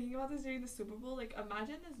was thinking about this during the Super Bowl. Like,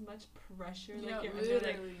 imagine as much pressure like you're under.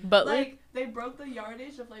 Like, But like they broke the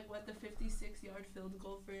yardage of like what the 56-yard field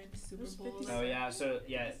goal for in the Super was Bowl. 56. Oh yeah, so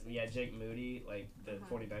yeah, Jake Moody, like the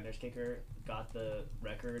 49ers kicker, got the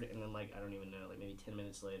record, and then like I don't even know, like maybe 10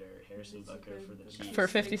 minutes later, Harrison Butker for the Chiefs. for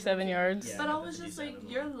 57 yards. Yeah. But I was just like, 57.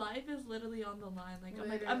 your life is literally on the line. Like, I'm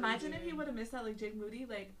like, Literally. imagine if he would have missed that, like Jake Moody,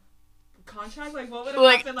 like contract. Like, what would have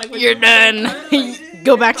Like, happened? Like, would you're you have done. been fired?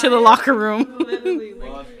 Go back to the locker room. Literally, like,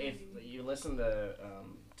 Well, if you listen to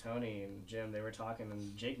Tony and Jim, they were talking,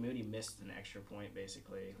 and Jake Moody missed an extra point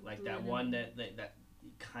basically, like that one that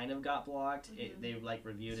kind of got blocked. They like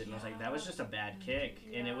reviewed it and was like, that was just a bad kick,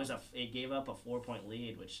 and it gave up a 4-point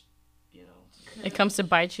lead, which, you know, It comes to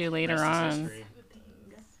bite you later rest is on. history.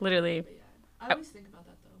 Literally. but yeah, I always think about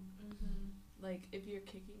that though. Like, if you're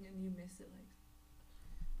kicking and you miss it, like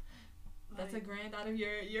that's a grand out of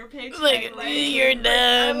your paycheck. Like, you're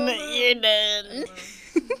done. You're I done. don't know.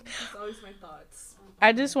 That's always my thoughts.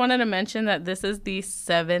 I just wanted to mention that this is the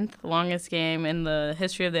 7th longest game in the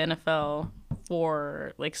history of the NFL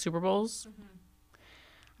for like Super Bowls.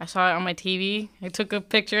 I saw it on my TV. I took a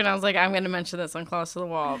picture and I was like, I'm going to mention this on Close to the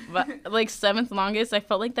Wall. But like 7th longest, I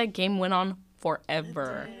felt like that game went on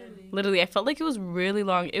forever. Literally, I felt like it was really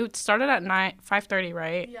long. It started at 5:30,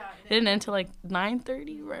 right? Yeah. It didn't end until like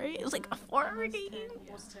 9:30, right? It was like a 4-hour game.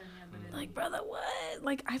 Almost 10, yeah, literally. Like, brother, what?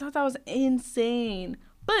 Like, I thought that was insane.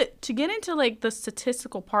 But to get into like the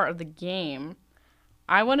statistical part of the game,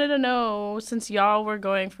 I wanted to know, since y'all were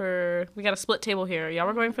going for, we got a split table here. Y'all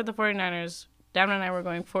were going for the 49ers. Daven and I were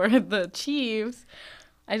going for the Chiefs.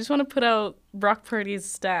 I just want to put out Brock Purdy's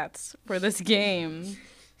stats for this game.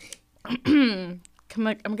 I'm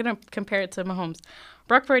going to compare it to Mahomes.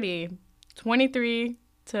 Brock Purdy, 23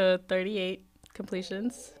 to 38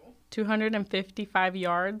 completions, 255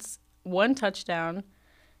 yards, 1 touchdown,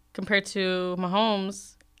 compared to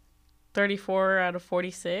Mahomes, 34 out of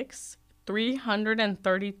 46,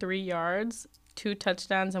 333 yards, 2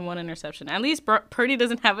 touchdowns, and 1 interception. At least Purdy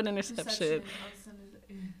doesn't have an interception.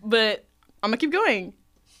 But I'm going to keep going.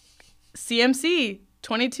 CMC,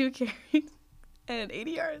 22 carries and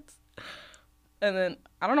 80 yards. And then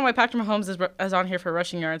I don't know why Patrick Mahomes is on here for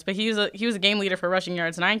rushing yards, but he was a game leader for rushing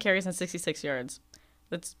yards, 9 carries and 66 yards.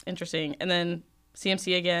 That's interesting. And then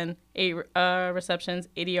CMC again, 8 receptions,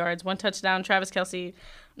 80 yards, 1 touchdown. Travis Kelce,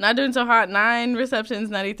 not doing so hot, 9 receptions,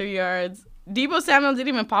 93 yards. Deebo Samuel didn't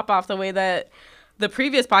even pop off the way that the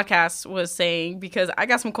previous podcast was saying, because I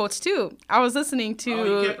got some quotes too. I was listening to.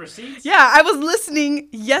 Oh, you kept receipts? Yeah, I was listening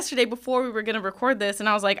yesterday before we were gonna record this, and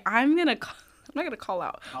I was like, I'm not gonna call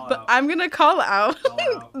out, but I'm gonna call out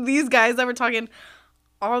these guys that were talking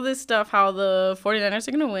all this stuff, how the 49ers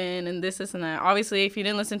are going to win and this, and that. Obviously, if you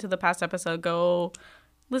didn't listen to the past episode, go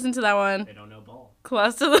listen to that one. They don't know ball.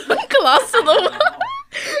 Close to the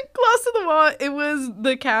wall. It was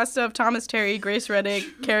the cast of Thomas Terry, Grace Reddick,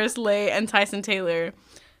 Karis Lay, and Tyson Taylor.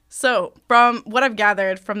 So, from what I've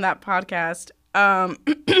gathered from that podcast,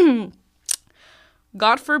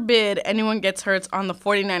 God forbid anyone gets hurt on the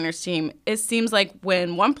 49ers team. It seems like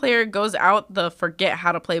when one player goes out, they'll forget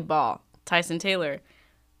how to play ball. Tyson Taylor,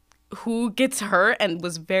 who gets hurt and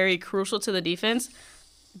was very crucial to the defense,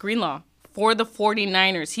 Greenlaw, for the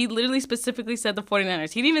 49ers. He literally specifically said the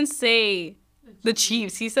 49ers. He didn't even say the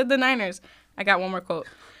Chiefs. He said the Niners. I got one more quote.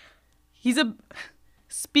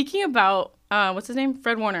 Speaking about, what's his name?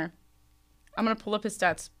 Fred Warner. I'm going to pull up his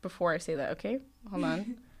stats before I say that, okay? Hold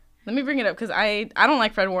on. Let me bring it up because I don't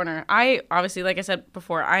like Fred Warner. I, obviously, like I said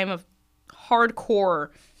before, I am a hardcore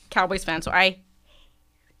Cowboys fan, so I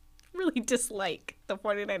really dislike the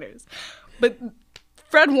 49ers. But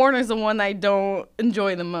Fred Warner is the one I don't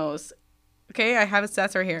enjoy the most. Okay, I have his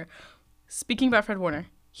stats right here. Speaking about Fred Warner,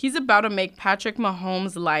 he's about to make Patrick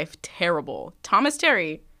Mahomes' life terrible. Thomas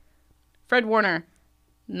Terry, Fred Warner,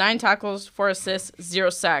 9 tackles, 4 assists,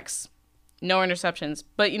 0 sacks, no interceptions.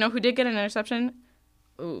 But you know who did get an interception?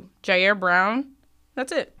 Ooh, Jair Brown.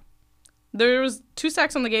 That's it. There was 2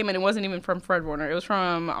 sacks on the game, and it wasn't even from Fred Warner. It was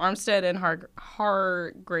from Armstead and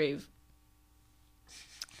Hargrave.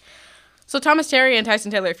 So Thomas Terry and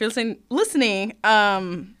Tyson Taylor, if you're listening,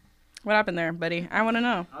 what happened there, buddy? I want to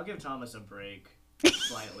know. I'll give Thomas a break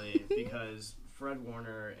slightly because Fred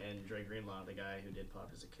Warner and Dre Greenlaw, the guy who did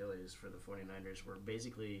pop his Achilles for the 49ers, were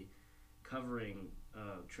basically covering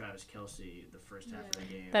Travis Kelce the first half of the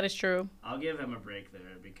game. That is true. I'll give him a break there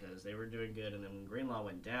because they were doing good, and then when Greenlaw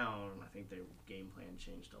went down, I think their game plan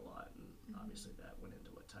changed a lot, and obviously that went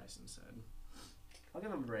into what Tyson said. I'll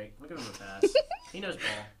give him a break. I'll give him a pass. He knows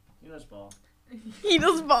ball. He knows ball. He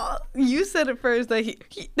knows ball. You said it first that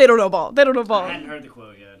they don't know ball. They don't know ball. I hadn't heard the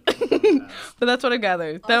quote yet. But that's what I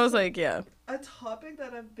gathered. That was like, yeah. A topic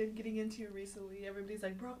that I've been getting into recently, everybody's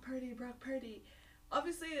like, Brock Purdy.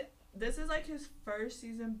 Obviously, this is like his first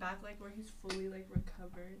season back, like where he's fully like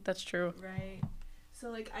recovered. That's true. Right. So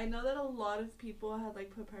like I know that a lot of people had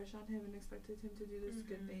like put pressure on him and expected him to do this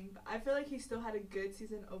good thing, but I feel like he still had a good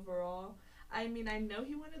season overall. I mean, I know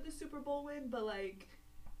he wanted the Super Bowl win, but like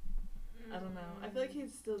I don't know. I feel like he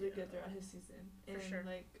still did good throughout his season. And sure.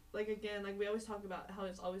 like again, like we always talk about how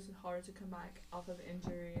it's always hard to come back off of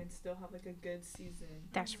injury and still have like a good season.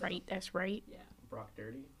 That's right. Yeah. Brock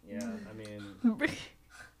Dirty? Yeah, I mean,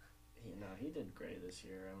 he did great this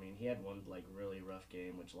year. I mean, he had one like really rough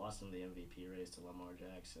game, which lost him the MVP race to Lamar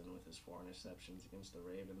Jackson with his 4 interceptions against the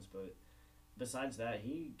Ravens. But besides that,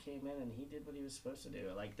 he came in and he did what he was supposed to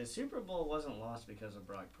do. Like, the Super Bowl wasn't lost because of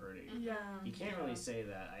Brock Purdy. Yeah. You can't really say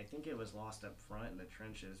that. I think it was lost up front in the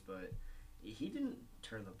trenches, but he didn't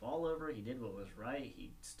turn the ball over. He did what was right.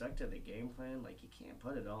 He stuck to the game plan. Like, you can't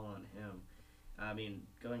put it all on him. I mean,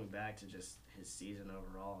 going back to just his season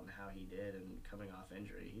overall and how he did and coming off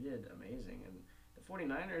injury, he did amazing. And the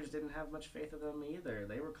 49ers didn't have much faith in him either.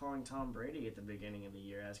 They were calling Tom Brady at the beginning of the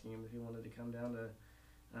year, asking him if he wanted to come down to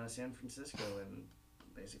San Francisco and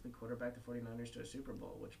basically quarterback the 49ers to a Super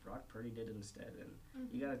Bowl, which Brock Purdy did instead. And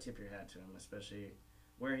you got to tip your hat to him, especially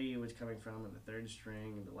where he was coming from in the 3rd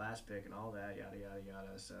string, the last pick, and all that, yada, yada,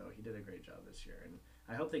 yada. So he did a great job this year. And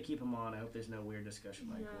I hope they keep him on. I hope there's no weird discussion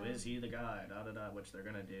like, well, is he the guy, da-da-da, which they're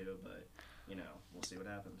going to do. But, you know, we'll see what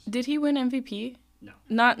happens. Did he win MVP? No.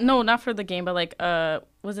 Not for the game, but like,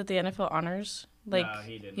 was it the NFL honors? Like, no,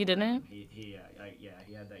 he didn't. He didn't? He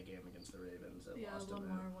had that game against the Ravens. That lost him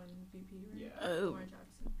Lamar won MVP, right? Yeah. Oh. Lamar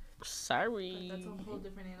Jackson. Sorry. But that's a whole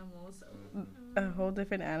different animal. So. A whole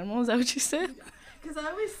different animal? Is that what you said? Because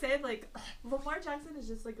I always say, like, Lamar Jackson is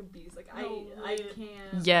just like a beast. Like, I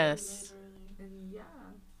can't. Yes. And yeah.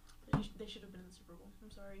 They should have been in the Super Bowl.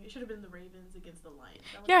 I'm sorry. It should have been the Ravens against the Lions.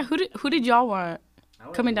 Yeah, who did y'all want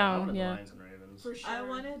coming I down? wanted Yeah. the Lions and Ravens. For sure.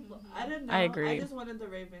 I didn't know. I agree. I just wanted the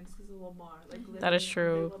Ravens because of Lamar. Like, That is literally,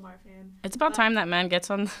 true. I'm a big Lamar fan. It's about time that man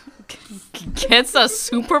gets a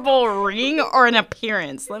Super Bowl ring or an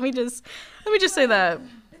appearance. Let me just say that.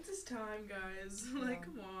 It's his time, guys. Like,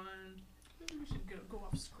 come on. Maybe we should go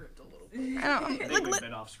off script a little bit. I think we've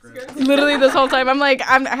been off script. Literally this whole time, I'm like,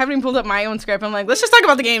 I haven't even pulled up my own script. I'm like, let's just talk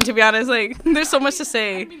about the game, to be honest. Like, there's so much to I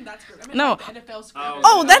say. mean, that's good. I mean, No. like the NFL script.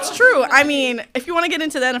 Oh, that's true. I mean, if you want to get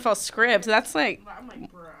into the NFL script, that's like I'm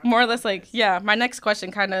like, bro. more or less like, yeah. My next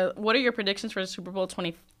question kind of, what are your predictions for the Super Bowl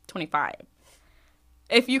 2025?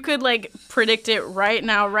 If you could, like, predict it right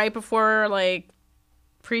now, right before, like,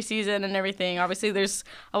 preseason and everything. Obviously, there's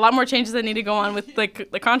a lot more changes that need to go on with like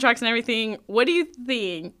the contracts and everything. What do you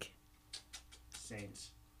think?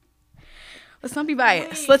 Saints. Let's not be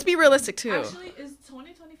biased. Wait. Let's be realistic too. Actually, is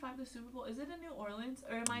 2025 the Super Bowl? Is it in New Orleans,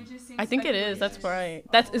 or am I just seeing? I think it is. That's speculation?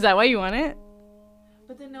 right. Is that why you want it?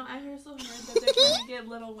 But then no, I also heard that they're trying to get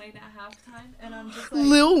Lil Wayne at halftime, and I'm just like.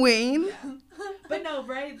 Lil Wayne. Yeah. But no,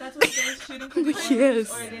 right? That's what they're shooting for New Orleans,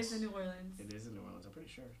 Yes. or it is in New Orleans. It is in New Orleans. I'm pretty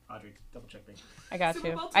sure. Audrey, double check me. I got Super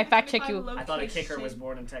you. Bowl I fact check 2025 you. I thought a kicker was location.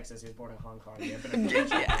 born in Texas. He was born in Hong Kong.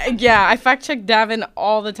 Yeah, Yeah, I fact check Daven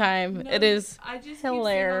all the time. No, It is I just keep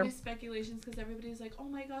hilarious. seeing all these speculations because everybody's like, "Oh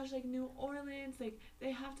my gosh, like New Orleans, like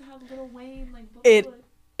they have to have Lil Wayne, like." Blah, It- blah, blah."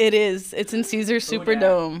 It is. It's in Caesar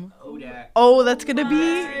Superdome. Odak. Oh, that's gonna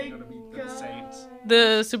be The Saints.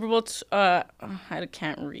 the Super Bowl. I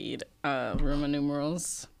can't read Roman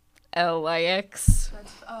numerals. LIX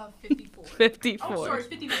That's 54. 54. Oh, sorry,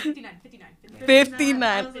 59. 59.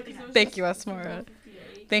 I was like, so it's Thank you, just Asmara.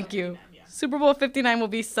 58. Thank you. 59, yeah. Super Bowl 59 will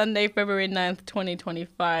be Sunday, February 9th,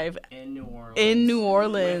 2025. In New Orleans. In New With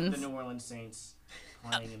Orleans. the New Orleans Saints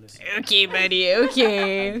playing in the Super Okay, Bowl buddy.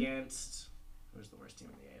 Okay. against who's the worst team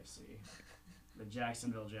in the AFC? The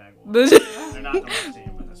Jacksonville Jaguars. They're not the worst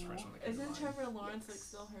team, but that's the first one that comes to Isn't mind. Trevor Lawrence like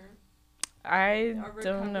still hurt? I Are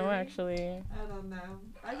don't know recovering? actually. I don't know.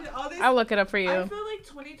 I mean, all these. I'll look it up for I you. feel like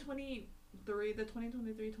 2023, the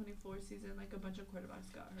 2023-24 season, like a bunch of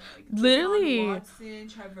quarterbacks got hurt. Like Literally. Deshaun Watson,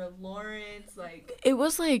 Trevor Lawrence, like. It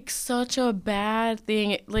was like such a bad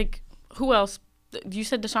thing. Like, who else? You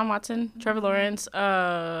said Deshaun Watson, Trevor Lawrence,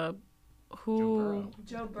 who?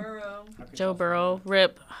 Joe Burrow. How could Joe y'all Burrow, forget?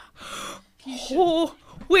 rip. Oh,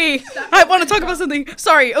 wait, I want to talk about something.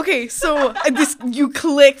 Sorry. Okay, so you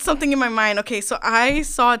clicked something in my mind. Okay, so I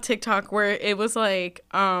saw a TikTok where it was like,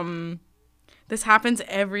 this happens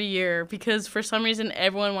every year because for some reason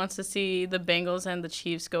everyone wants to see the Bengals and the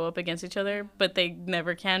Chiefs go up against each other, but they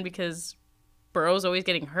never can because Burrow's always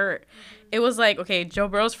getting hurt. It was like, okay, Joe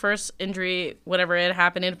Burrow's first injury, whatever it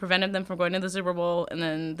happened, it prevented them from going to the Super Bowl, and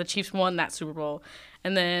then the Chiefs won that Super Bowl.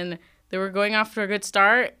 And then they were going off to a good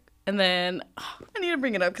start, and then, I need to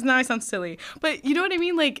bring it up because now I sound silly. But you know what I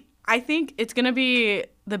mean? Like, I think it's going to be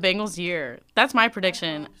the Bengals' year. That's my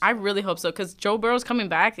prediction. I really hope so because Joe Burrow's coming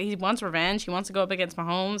back. He wants revenge. He wants to go up against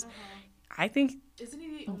Mahomes. I think, Isn't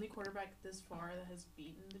he the only quarterback this far that has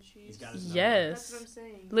beaten the Chiefs? He's got his number. yes. That's what I'm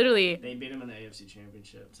saying. Literally, They beat him in the AFC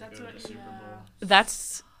Championship to That's go to what- the Super yeah. Bowl.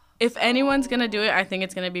 that's, if anyone's going to do it, I think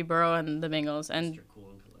it's going to be Burrow and the Bengals. And Mr.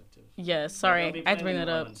 Cool and Collective. yes, They'll sorry, be I had to playing bring the that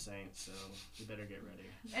New up. Orleans Saints, so you better get ready.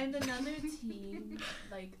 And another team,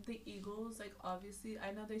 like the Eagles, like obviously,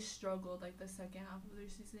 I know they struggled like the second half of their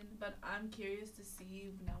season, but I'm curious to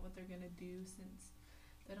see now what they're gonna do since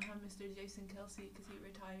they don't have Mr. Jason Kelsey because he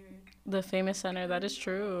retired. The famous center, that is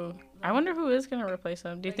true. I wonder who is going to replace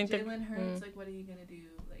him. Do you Like think Jalen they're... Hurts? Like, what are you gonna do?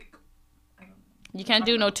 Like, I don't know. You can't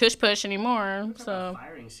do no tush push anymore, Talk about so...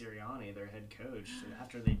 firing Sirianni, their head coach, and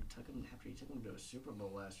after he took him to a Super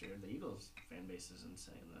Bowl last year. The Eagles fan base is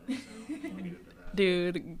insane though. So we'll get into that.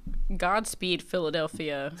 Dude, Godspeed,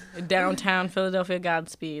 Philadelphia. Downtown Philadelphia,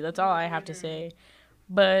 Godspeed. That's all I have to say.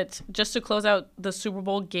 But just to close out the Super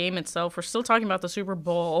Bowl game itself, we're still talking about the Super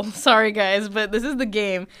Bowl. Sorry, guys, but this is the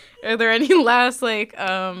game. Are there any last,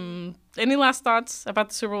 any last thoughts about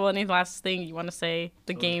the Super Bowl? Any last thing you want to say?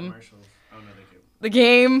 The So game. commercials. Oh no, they could. The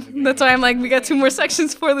game. The game. That's why I'm like, we got 2 more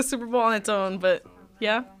sections for the Super Bowl on its own. But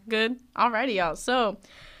yeah, good. Alrighty, y'all. So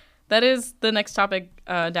that is the next topic,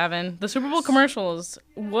 Daven. The Super Bowl commercials.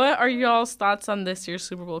 What are y'all's thoughts on this year's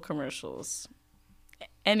Super Bowl commercials?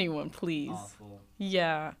 Anyone, please. Awful.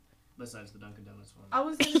 Yeah. Besides the Dunkin' Donuts one. I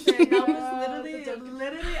was gonna say that was The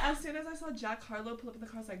literally as soon as I saw Jack Harlow pull up in the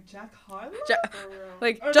car, I was like, Jack Harlow?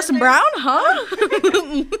 Like, Or Justin the Brown, huh?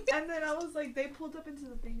 And then I was like, they pulled up into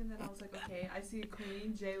the thing, and then I was like, okay, I see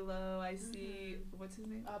Queen, J-Lo, I see, what's his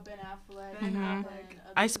name? Ben Affleck. Ben Mhm. Affleck.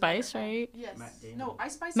 Ice Spice, right? Yes. Matt Damon. No,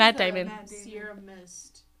 Ice Spice. Matt is the Damon. Matt Damon. Sierra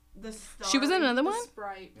Mist. The Star. She was in another The one?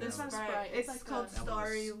 Sprite. Yeah, This that one's was- Sprite. It's like called the- That was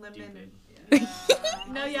Starry Lemon. stupid.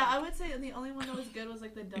 No, yeah, I would say the only one that was good was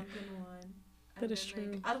like the Dunkin' one. That And is then,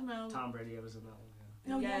 true. like, I don't know. Tom Brady was in that one.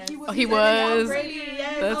 Yeah. No, yeah, Yes. he was. Oh, he in it. was? Tom Brady,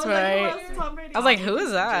 yes. That's I was right. Like, who else? Tom Brady. I was like, who is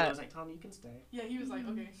I that? was like, Tom, you can stay. Yeah, he was like,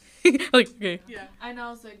 okay. Like, okay. Yeah. I know, I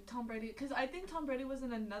was like, Tom Brady, because I think Tom Brady was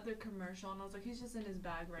in another commercial, and I was like, he's just in his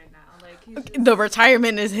bag right now. Like, he's just, The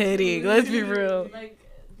retirement is hitting. Let's be real. Like,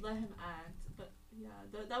 let him act. But yeah,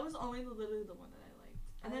 that was literally the one that I liked.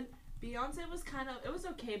 And then Beyonce was kind of, it was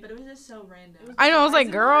okay, but it was just so random. I know, I was like,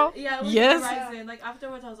 Verizon girl. one? Yeah, it was Yes. Verizon. Like,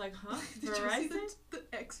 afterwards, I was like, huh? Did you see Verizon? the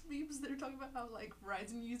X memes that are talking about how like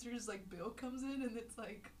Verizon users like bill comes in and it's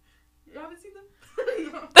like, you haven't seen them?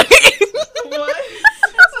 What?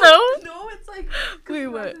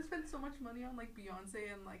 What? They spend so much money on like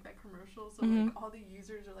Beyonce and like that commercial, so Mhm. like all the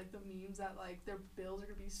users are like the memes that like their bills are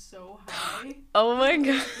gonna be so high. Oh my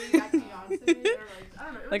god. Bring back Beyonce, or, like, I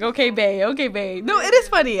don't know. Like okay, bae. Okay, bae. No, it is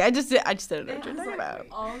funny. I just didn't know what you're talking about.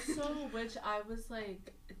 Also, which I was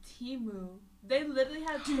like, Temu. They literally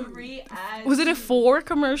had 3 ads. Was it a 4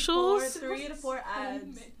 commercials? 3 to 4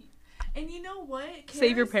 ads. And you know what?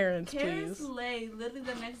 Save your parents, Karis please. Lay, literally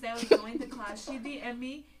the next day I was going to class. She DM'd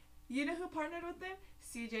me. You know who partnered with them?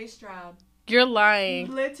 CJ Stroud. You're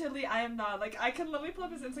lying. Literally, I am not. Like, I can literally pull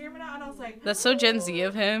up his Instagram right now, and I was like, That's so Gen Z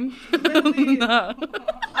of him. Literally. No.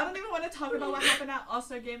 I don't even want to talk about what happened at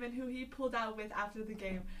All-Star Game and who he pulled out with after the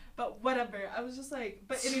game. But whatever. I was just like,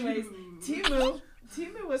 but anyways,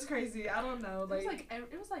 Temu was crazy. I don't know. It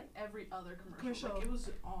was like every other commercial. Like, it was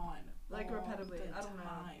on. Like, all repetitively. the I don't know.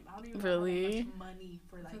 time. I don't even Really? know how much money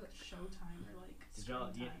for like Showtime or like Did y'all,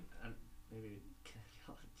 screen yeah, time. maybe,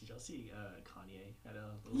 did y'all see Kanye had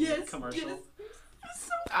a little commercial? Yes.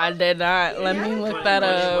 I did not. Let me look But that It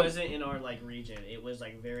up. wasn't in our like region. It was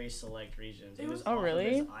like very select regions. It was Oh, off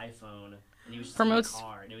really? Of his iPhone, and he was just Promotes- in a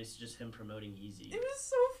car, and it was just him promoting Yeezy. It was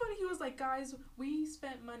so funny. He was like, guys, we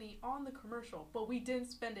spent money on the commercial, but we didn't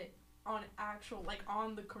spend it on actual, like,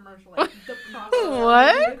 on the commercial, like, the process.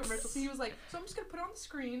 What? Of the commercial. So he was like, so I'm just going to put it on the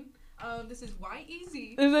screen. This is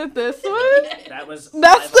Y-Easy. Is it this one? That was. That's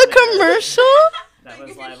live the on air. commercial? That You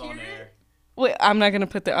was can live on hear air. Wait, I'm not gonna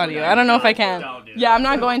put the audio. I don't know if I can. Don't do Yeah, that. I'm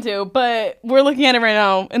not going to. But we're looking at it right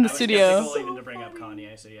now in the I was studio. skeptical even to bring up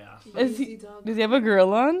Kanye, so yeah. Is he- Does he have a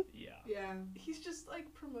girl on? Yeah. Yeah. He's just,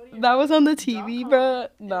 like, promoting That was on the .com. TV, bro.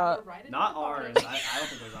 And Nah. we're right in Not the ours. bottom. I don't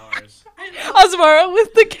think it was ours. I know. Osmara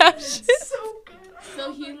with the caption. It's so good. I So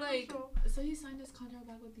love he that like, commercial. so he signed his contract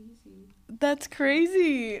back with Yeezy. That's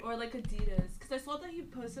crazy. Or like Adidas. Because I saw that he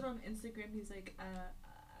posted on Instagram, he's like,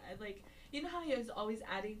 like, you know how he was always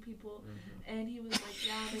adding people? And he was like,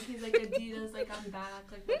 yeah, like he's like Adidas, like I'm back,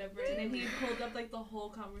 like whatever. And then he pulled up like the whole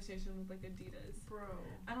conversation with like Adidas. Bro.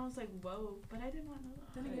 And I was like, whoa, but I did not know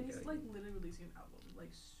that. Then again, he's, like, literally releasing an album, like,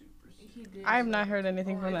 super soon. He did. I have not heard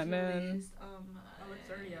anything Or from that it's man. released, it's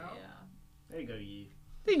already out? Yeah. There you go, Yee.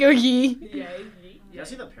 There you go, Yee. Yeah. Y'all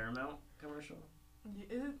see the Paramount commercial?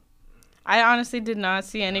 Is it? I honestly did not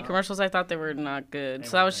see any No. commercials. I thought they were not good. They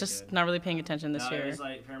So I weren't was that just good. not really paying attention this No, year. it was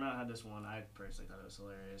like Paramount had this one. I personally thought it was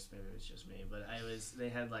hilarious. Maybe it was just me, but they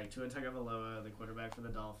had like Tua Tagovailoa, the quarterback for the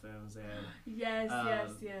Dolphins. They had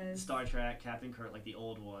Yes, yes. Star Trek, Captain Kirk, like the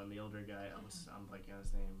old one, the older guy. I'm blanking on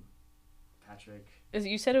his name. Patrick.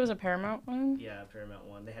 You said it was a Paramount one? Yeah, Paramount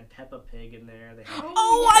one. They had Peppa Pig in there. They had,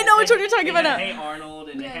 Oh, I know which one you're talking about now. Hey Arnold,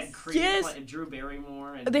 and they had Yes. Creed, Yes. Drew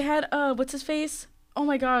Barrymore. And They had what's his face? Oh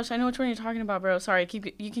my gosh, I know which one you're talking about, bro. Sorry,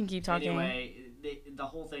 you can keep talking. Anyway, the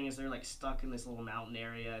whole thing is they're like stuck in this little mountain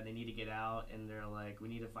area, and they need to get out, and they're like, we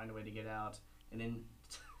need to find a way to get out, and then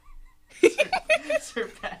Sir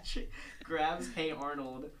Patrick grabs Hey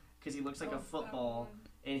Arnold because he looks like a football,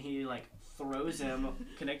 and he like throws him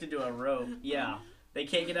connected to a rope. Yeah. They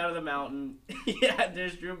can't get out of the mountain. Yeah,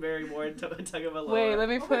 there's Drew Barrymore and Tagovailoa. Wait, let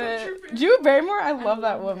me Oh my put God, Drew Barrymore. I love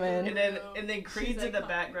that woman. And then Creed's in the iconic.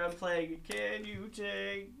 background playing "Can You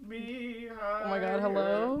Take Me Higher?" Oh my God,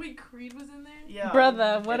 hello. Wait, Creed was in there? Yeah,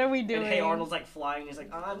 Brother, what are we doing? And Hey Arnold's like flying. He's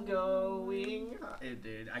like, "I'm going."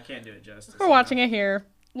 Dude, I can't do it justice. We're watching it here,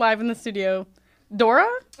 live in the studio. Dora?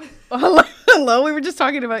 Oh, hello, we were just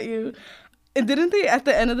talking about you. And didn't they, at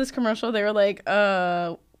the end of this commercial, they were like,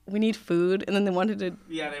 we need food, and then they wanted to.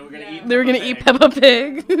 Yeah, they were gonna eat. They were gonna eat Peppa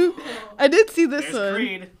Pig. I did see this There's one.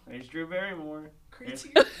 Creed. There's Drew Barrymore. Creed There's-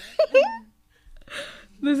 2.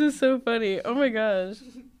 This is so funny. Oh my gosh.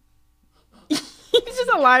 It's just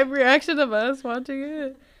a live reaction of us watching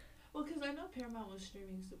it. Well, because I know Paramount was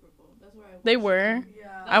streaming Super Bowl. That's where I watched They were. it.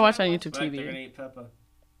 Yeah. I watched on YouTube But they're gonna TV. eat Peppa.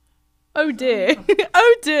 Oh dear.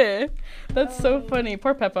 Oh dear. That's so funny.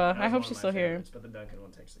 Poor Peppa. That I was hope one she's of still my here. favorites, But the Duncan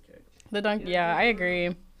one takes the cake. The dunk. Yeah, I agree.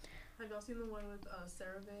 Have y'all seen the one with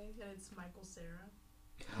Sarah Bay? And it's Michael Sarah.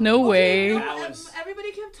 No way. No, That was-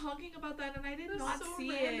 everybody kept talking about that, and I did It was not so see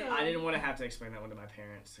random. it. I didn't want to have to explain that one to my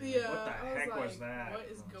parents. They're like, Yeah. what the I heck like, was that? What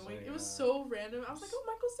is I was going? like, It was so random. I was like, oh,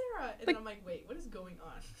 Michael Sarah. And Like- I'm like, wait, what is going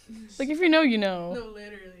on? Like if you know, you know. No,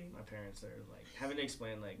 literally. My parents are like having to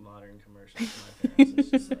explain like modern commercials to my parents. It's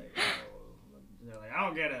just like, oh, they're like, I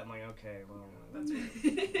don't get it. I'm like, okay, well, that's I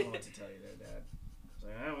don't know what to tell you there, Dad. It's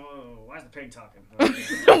like, oh, why is the pig talking? Why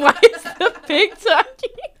is the pig talking?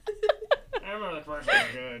 I remember the commercial was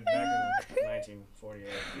good back in 1948.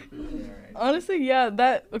 Yeah, all right. Honestly, yeah.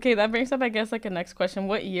 That brings up, I guess, like a next question.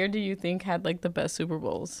 What year do you think had like the best Super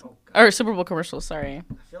Bowls Oh, God. or Super Bowl commercials? Sorry.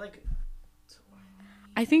 I feel like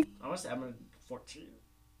I think. I want to say I'm 14,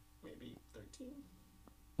 maybe 13.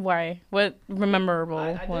 Why? What memorable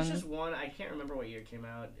There's one? just one. I can't remember what year it came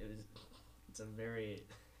out. It's a very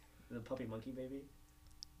the Puppy Monkey Baby.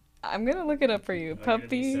 I'm gonna look it up for you. Oh, you're gonna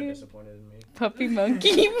be so Puppy. disappointed in me. Puppy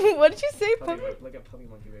monkey. What did you say? Look at Puppy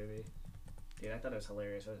Monkey Baby. Dude, I thought it was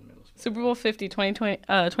hilarious. I was in middle school. Super Bowl 50,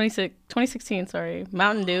 2016. Sorry,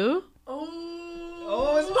 Mountain Dew.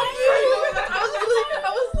 Oh, it's my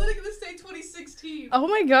I was literally gonna say 2016. Oh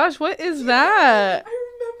my gosh, what is that? I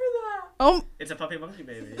remember that. Oh, It's a Puppy Monkey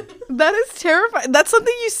Baby. that is terrifying. That's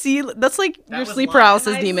something you see. That's like That your was sleep live.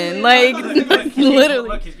 paralysis I demon. see. Like Look,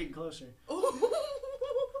 literally, he's getting closer.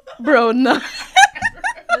 bro. No,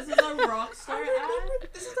 This is a rock star ad.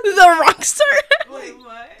 the rock star. Wait,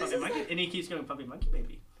 what? Puppy Monkey, and he keeps going Puppy Monkey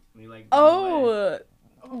Baby. And he like. runs Oh, away.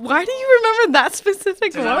 why do you remember that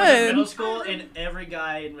specific 'Cause I was in middle one? school, and every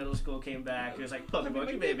guy in middle school came back. He was like Puppy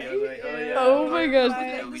Monkey Baby. I was like, oh yeah. Oh my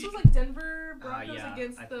gosh. This was like Denver Broncos Yeah.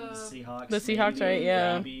 against I the. think Seahawks. The Seahawks, maybe, right?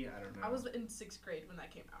 Yeah. Maybe, I don't know. I was in 6th grade when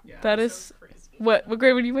that came out. Yeah. That So is crazy. what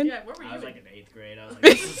grade were you in? Yeah, where were you? I was in? like in 8th grade. I was like,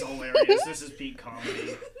 this is hilarious. This is peak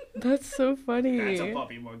comedy. That's so funny. That's a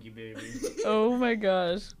Puppy Monkey Baby. Oh my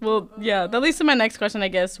gosh. Well, yeah, that leads to my next question, I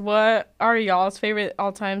guess. What are y'all's favorite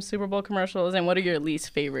all-time Super Bowl commercials, and what are your least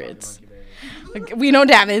favorites? Puppy Monkey Baby. Like, we know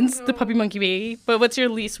Davin's, the Puppy Monkey Baby, but what's your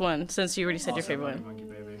least one, since you already said your Also favorite Puppy one? Monkey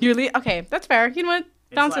Baby. Your least? Okay, that's fair. You know what?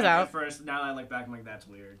 It's Balances like, out. At first, now that I look back, I'm like, that's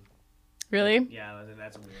weird. Really? Yeah,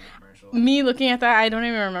 that's a weird commercial. Me looking at that, I don't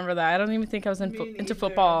even remember that. I don't even think I was Me into neither.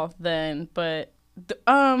 football then, but...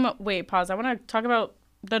 wait, pause. I want to talk about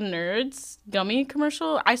the Nerds gummy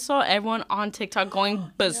commercial. I saw everyone on TikTok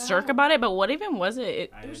going berserk about it, but what even was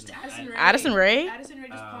it? I It was didn't- Addison I- Rae. Addison Rae? Addison Rae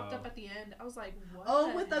just popped up at the end. I was like, what?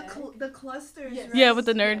 Oh, with heck? the clusters. Yes. Right? Yeah, with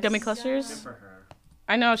the nerd Yes. gummy Good clusters. for her.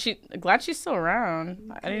 I know glad she's still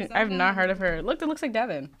around. I've not heard of her. Look, it looks like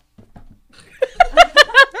Devin.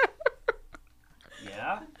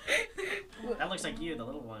 Yeah? That looks like you, the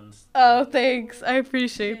little ones. Oh, thanks. I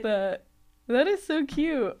appreciate that. That is so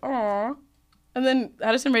cute. Aw. And then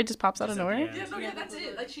Addison Rae just pops out of Just at the nowhere. end. Yeah, no, yeah, that's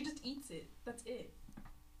it. Like, she just eats it. That's it.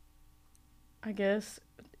 I guess.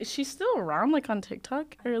 Is she still around, like, on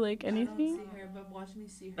TikTok or, like, I don't anything? see her, but watch me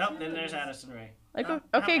see her. Nope, then there's Addison Rae. Like, Oh,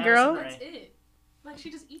 okay, no, girl. Addison That's it. Like,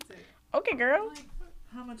 she just eats it. Okay, girl. Like,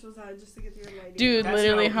 How much was that just to get your lighting? Dude, That's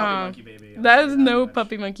literally, no Puppy huh? Monkey Baby. I'll That tell is you no much.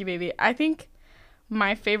 Puppy Monkey Baby. I think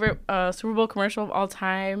my favorite Super Bowl commercial of all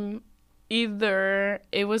time, either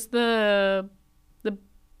it was the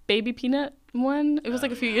Baby Peanut one. It was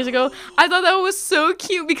like a few years ago. I thought that was so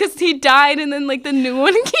cute because he died and then like the new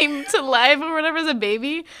one came to life or whatever as a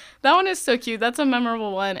baby. That one is so cute. That's a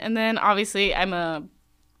memorable one. And then obviously I'm a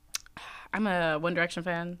One Direction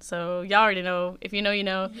fan, so y'all already know. If you know, you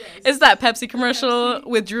know. yes. It's that Pepsi commercial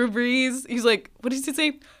with Drew Brees. He's like, what did he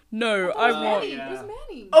say? No, I Oh, want. Manny. yeah. It was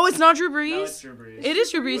Manny. Oh, it's not Drew Brees. No, it's Drew Brees. It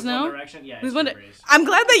is Drew Brees, With no? One Direction? Yeah, With it's One Drew Di- Brees. I'm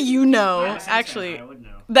glad that you know. I'm a Saints Actually, fan, I would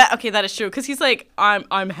know. that is true because he's like,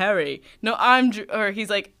 I'm Harry. No, I'm Drew, or he's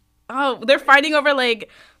like, oh, they're fighting over like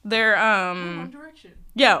their One Direction.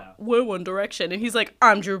 yeah, we're One Direction, and he's like,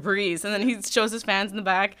 I'm Drew Brees, and then he shows his fans in the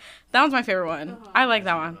back. That one's my favorite one. I like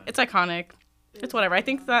that one. It's iconic. It's whatever. I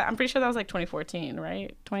think that I'm pretty sure that was like 2014, right?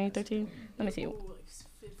 2013. Let me see. Oh, like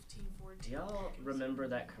 15, 14. Do y'all remember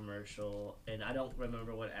that commercial? And I don't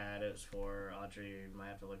remember what ad it was for. Audrey might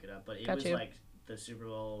have to look it up. But it Got was you. like the Super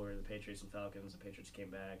Bowl where the Patriots and Falcons, the Patriots came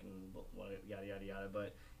back and yada, yada, yada.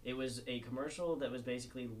 But it was a commercial that was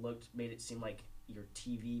basically made it seem like your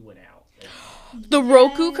TV went out. Like, The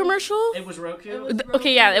Roku commercial? it was Roku? It was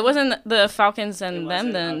Okay, yeah, it wasn't the Falcons and It them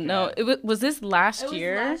wasn't? then. No, Okay. it was this last It was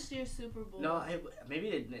year. last year's Super Bowl. No,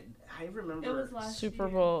 maybe I remember. It was last Super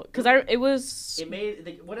year. Bowl, because it was. It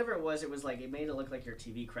made whatever it was like it made it look like your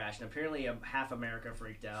TV crashed, and apparently half America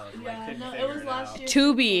freaked out. And, Yeah, couldn't no, figure it was last out. year.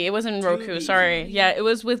 Tubi. It wasn't Roku. Tubi. Sorry. Tubi. Yeah, it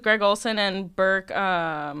was with Greg Olson and Burke.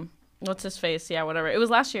 What's his face? Yeah, whatever. It was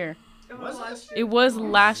last year. It Was was it? last year. It was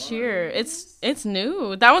last year. It's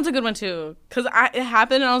new. That one's a good one too. Cause it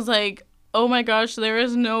happened and I was like, oh my gosh, there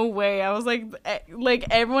is no way. I was like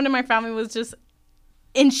everyone in my family was just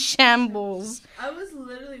in shambles. I was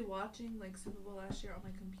literally watching like Super Bowl last year on my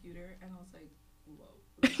computer, and I was like,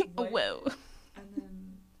 whoa. Like, what? Whoa. And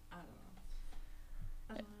then I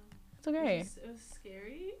don't know. It's okay. It was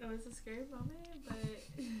scary. It was a scary moment, but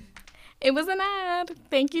It was an ad.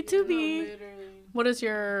 Thank you, Tubi. Literally. What is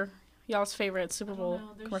y'all's favorite Super I don't Bowl know,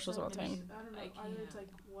 there's commercials so of all many. time? I don't know. I Either it's can't. like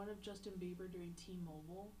one of Justin Bieber doing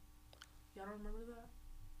T-Mobile. Y'all don't remember that?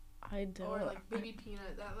 I don't. Or like Baby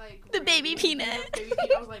Peanut. That like The where Baby they- Peanut. Baby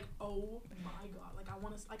Peanut. I was like, oh my god! Like I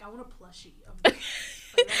want a plushie of this.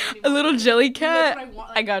 Like, that made me A little want it. jelly And that's cat. what I want,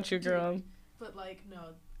 I like, got you, dude. girl. But like no,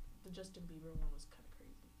 the Justin Bieber one was kind of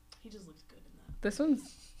crazy. He just looks good in that. This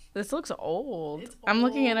one's This looks old. It's I'm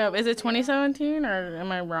looking it up. old, Is it yeah. 2017 or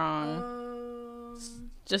am I wrong?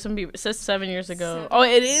 Justin Bieber. It says 7 years ago. 7. Oh,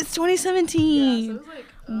 it is 2017. Yeah, so it was like,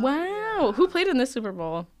 Wow. yeah. Who played in this Super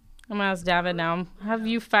Bowl? I'm gonna ask David now. Have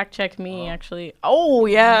you fact check me actually? Oh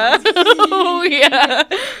yeah. Oh yeah.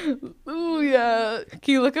 Oh yeah.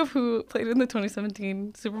 Can you look up who played in the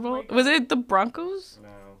 2017 Super Bowl? Was it the Broncos? No.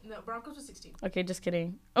 No, Broncos was 16. Okay, just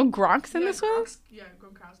kidding. Oh, Gronk's in this one? Yeah,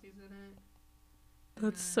 Gronkowski's in it.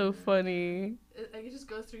 That's so funny. It just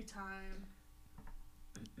goes through time.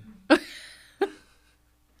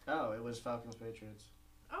 Oh, it was Falcons Patriots.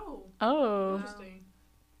 Oh. Oh. Interesting.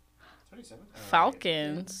 27.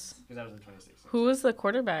 Falcons. Because that was in 2016. Who was the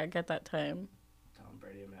quarterback at that time? Tom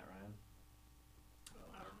Brady and Matt Ryan.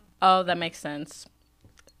 Oh, that makes sense.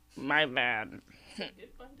 My bad.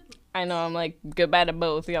 I know, I'm like, goodbye to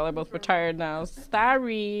both. Y'all are both retired now.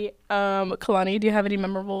 Sorry. Keilani, do you have any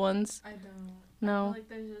memorable ones? I don't. No. I feel like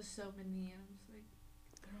there's just so many. I'm just like,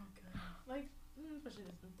 They're all good. Like, especially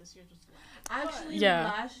this year just. actually, Yeah.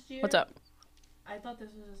 last year. What's up? I thought this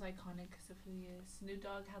was just iconic because of who he is. Snoop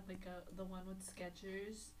Dogg had like the one with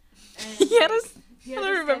Skechers. And Yes. he had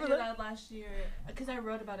I the remember Skechers that. out last year because I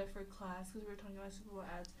wrote about it for class because we were talking about Super Bowl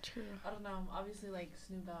ads. True. I don't know. Obviously, like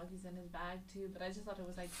Snoop Dogg, he's in his bag too, but I just thought it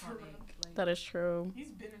was iconic. Like, That is true. He's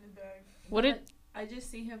been in his bag. What did... I just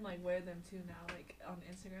see him like wear them too now, like on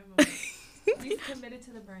Instagram. I'm like, he's committed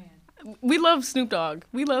to the brand. We love Snoop Dogg.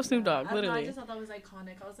 We love Snoop Yeah. Dogg, I don't know, I literally. just thought that was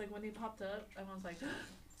iconic. I was like, when he popped up, I was like,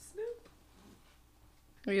 Snoop.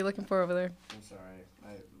 What are you looking for over there? I'm sorry.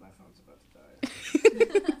 My phone's about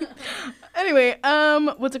to die. Anyway,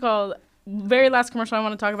 what's it called? Very last commercial I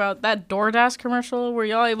want to talk about. That DoorDash commercial. Were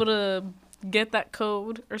y'all able to get that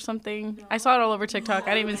code or something? I saw it all over TikTok.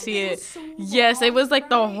 I didn't even see it. Yes, it was like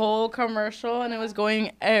the whole commercial and it was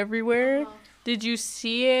going everywhere. Did you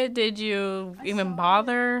see it? Did you even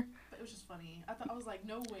bother? But it was just funny. I was like,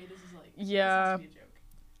 no way, this is like. Yeah. This has to be a joke.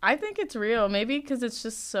 I think it's real. Maybe because it's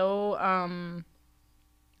just so,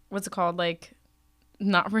 what's it called? Like,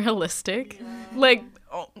 not realistic. Yeah. Like,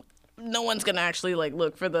 no one's going to actually, like,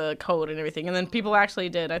 look for the code and everything. And then people actually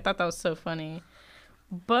did. I thought that was so funny.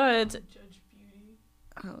 But, Judge Beauty.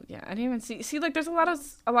 oh, yeah, I didn't even see. See, like, there's a lot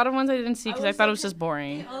of ones I didn't see because I thought it was just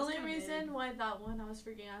boring. The only reason why that one I was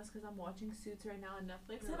freaking out is because I'm watching Suits right now on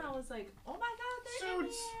Netflix, and I was like, oh my god, they're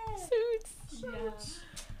Suits.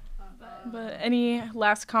 Yeah. But any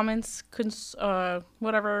last comments,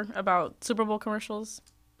 whatever, about Super Bowl commercials?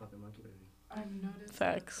 Puppy Monkey Baby. I've noticed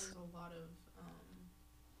Facts. that there's a lot of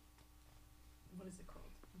what is it called?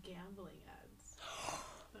 Gambling ads.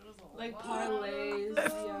 There was a Like lot parlays,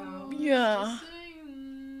 of Yeah.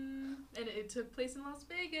 And it took place in Las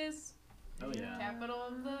Vegas. Oh, yeah. Capital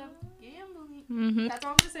of the gambling. Mm-hmm. That's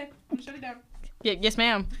all I'm gonna say. I'm gonna shut it down. Yeah, yes,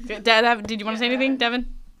 ma'am. Did you want to say anything, Devin?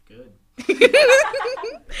 Good.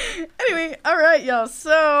 Anyway, all right, y'all.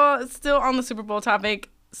 So, still on the Super Bowl topic.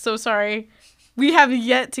 So sorry. We have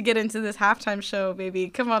yet to get into this halftime show, baby.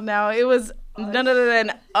 Come on now. It was none other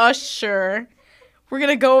than Usher. We're going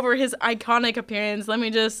to go over his iconic appearance. Let me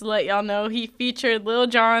just let y'all know. He featured Lil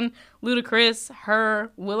Jon, Ludacris,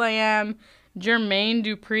 Her, will.i.am, Jermaine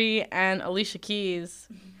Dupri, and Alicia Keys.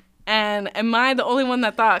 And am I the only one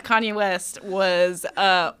that thought Kanye West was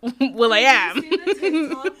will.i.am?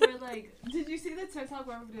 Did you see the TikTok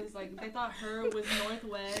where it was like they thought Her was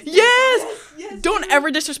Northwest? Yes! Don't ever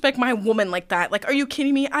disrespect my woman like that. Like, are you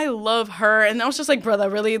kidding me? I love Her. And I was just like, brother,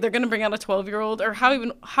 really? They're going to bring out a 12-year-old? Or how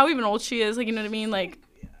even old she is? Like, you know what I mean? Like,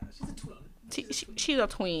 She's a tween. she's a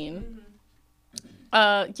tween.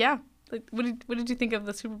 Yeah. Like, what did you think of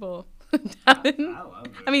the Super Bowl? I loved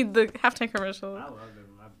it. I mean, the halftime commercial. I loved it.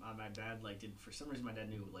 My dad, like, for some reason, my dad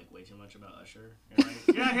knew, like, way too much about Usher. And,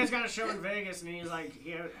 like, yeah, he's got a show in Vegas, and he's like,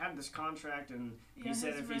 he had this contract, and he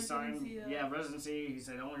said if he signed, residency, he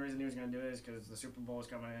said the only reason he was going to do it is because the Super Bowl was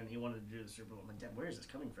coming in, and he wanted to do the Super Bowl. I'm like, Dad, where is this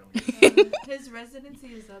coming from? His residency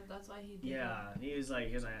is up, that's why he did Yeah, he was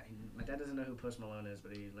like, my dad doesn't know who Post Malone is,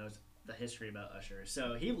 but he knows the history about Usher.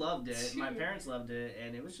 So he loved it. My parents loved it,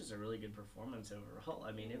 and it was just a really good performance overall.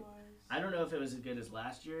 I mean, I don't know if it was as good as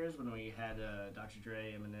last year's when we had Dr.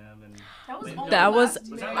 Dre, Eminem, and That was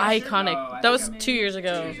was that last year? iconic. No, I that think was 2 years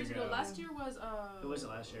ago. 2 years ago. Last year was Who was it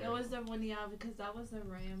last year? It was the one, yeah, because that was the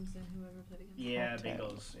Rams and whoever played against Yeah, them.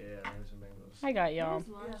 Bengals. Yeah, Rams and Bengals. I got y'all.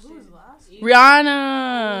 who was last?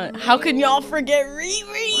 Rihanna! How can y'all forget Riri?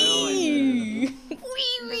 She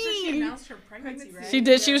Riri! announced her pregnancy, right? She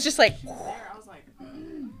did. She was just like, There, I was like,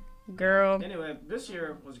 girl. Anyway, this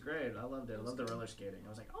year was great. I loved it. I loved the roller skating. I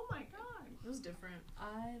was like, oh my god. It was different.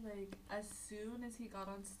 As soon as he got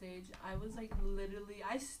on stage, I was like literally,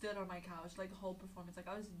 I stood on my couch like the whole performance, like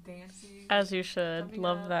I was dancing. As you should. jumping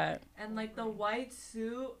Love up, that. And like the white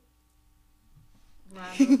suit.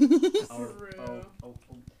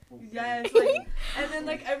 Yes, like, and then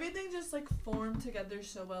like everything just like formed together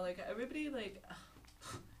so well. Like everybody,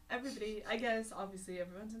 I guess obviously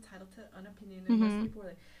everyone's entitled to an opinion, and most people were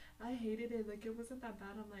like, I hated it. Like it wasn't that bad.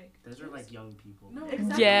 I'm like, those are like young people. no,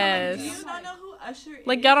 exactly. Yes. Like, do you not know who Usher is?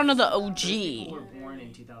 Like, got onto the Those OG. people were born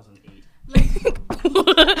in 2008.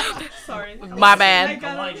 Sorry. My bad.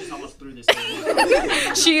 Kalani just almost threw this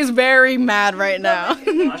table. She is very mad right now.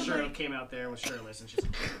 Usher came out there with shirtless and she's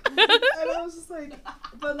And I was just like,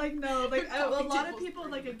 but like no, like a lot of people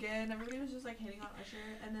like again, everybody was just like hating on Usher,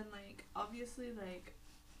 and then like obviously like,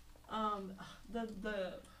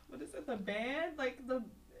 the what is it? The band, like the.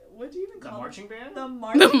 What do you even the call marching band? The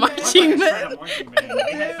marching marching band. band. The marching band.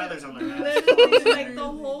 They had feathers on their hats. Literally, like the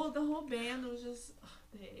whole band was just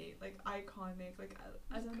like iconic. Like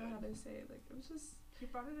I don't know how to say it. Like it was just. He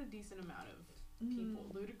brought in a decent amount of people.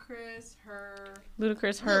 Ludacris, her.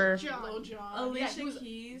 Lil Jon. Alicia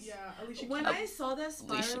Keys. Yeah, Alicia Keys. When I saw that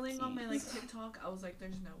spiraling Keys. on my like TikTok, I was like,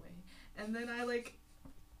 "There's no way." And then I like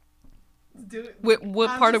do it. What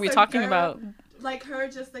I'm part are just we like, talking girl, about? Like her,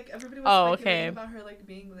 just like everybody was Oh, speculating okay. about her like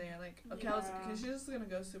being there. Like okay, I was because she's just gonna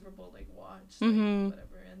go Super Bowl like watch Mhm.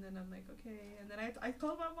 whatever. And then I'm like okay. And then I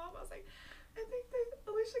told my mom, I was like, I think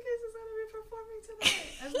that Alicia Keys is gonna be performing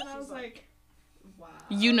tonight. And then I was like, wow.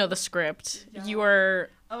 You know the script. Yeah. You are.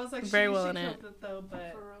 I was like, very she well in it. killed it though,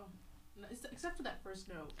 but. For real. No, except for that first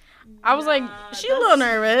note. I was like, Nah, she's a little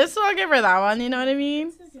nervous, so I'll give her that one. You know what I mean?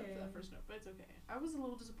 It's Except okay. for that first note, but it's okay. I was a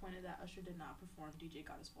little disappointed that Usher did not perform DJ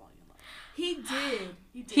Got Us Falling in Love. He did.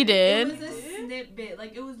 He did. It was a snippet.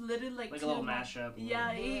 Like it was literally like Like a two little of my- mashup.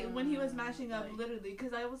 Yeah, when he was mashing up, Like- literally,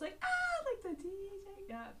 because I was like, like the DJ.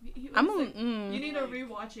 Yeah, he was I'm a. like, you need to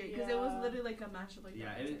rewatch it because it was Yeah. literally like a mashup. Like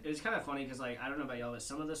Yeah, that. it was kind of funny because like I don't know about y'all, but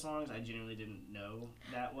some of the songs I genuinely didn't know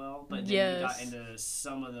that well. But then Yes. we got into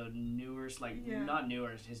some of the newer, like Yeah. not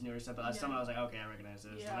newer, his newer stuff, but some I was like, okay, I recognize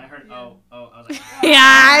this. And I heard, Yeah. oh, I was like,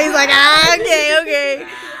 Yeah, he's like, okay.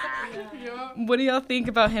 Yeah. What do y'all think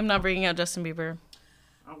about him not bringing out Justin Bieber?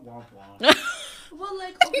 I womp womp. Well,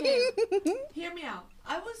 like, okay, hear me out.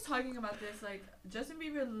 I was talking about this, like, Justin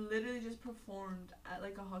Bieber literally just performed at,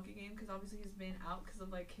 like, a hockey game, because obviously he's been out because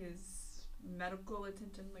of, like, his medical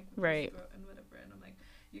attention, like, with Right. his throat and whatever, and I'm like,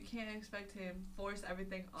 you can't expect him, force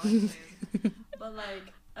everything on him, but,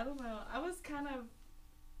 like, I don't know, I was kind of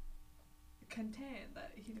content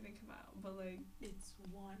that he didn't come out, but, like, It's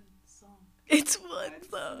one song. It's one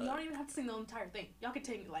Y'all song. don't even have to sing the entire thing. Y'all could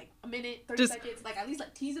take like a minute, 30 Just- seconds, like at least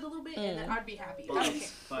like tease it a little bit, and then I'd be happy. I don't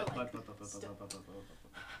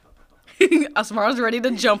care. Osmara's ready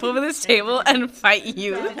to jump over this table and fight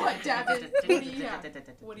you. What, Daven? What do you have?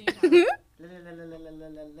 What do you have?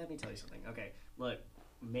 Let me tell you something. Okay, look,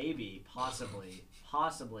 maybe, possibly,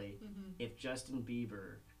 if Justin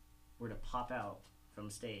Bieber were to pop out from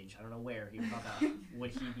stage, I don't know where he would pop out,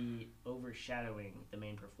 would he be overshadowing the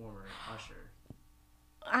main performer, Usher?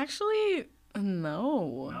 Actually,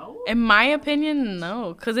 no. No? In my opinion,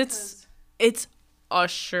 no, because it's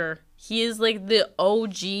Usher. He is like the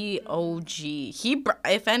OG.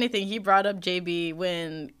 If anything, he brought up JB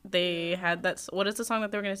when they had that. What is the song that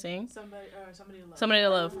they were gonna sing? Somebody to love. Somebody to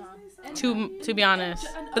love. And To be honest,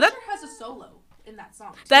 And but that Usher has a solo in that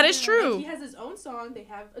song. too. That is true. Like, he has his own song. They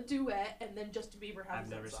have a duet, and then Justin Bieber has I've his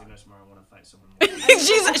never own seen song. Osmara want to fight someone more.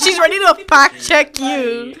 she's ready to fact check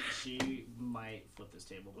you. She might flip this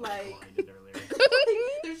table Like- Kalani did earlier.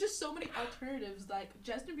 There's just so many alternatives. Like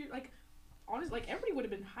Justin Bieber, like honestly, like everybody would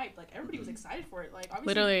have been hyped. Like everybody was excited for it. Like obviously,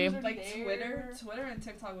 Literally. he was already like, there. Twitter and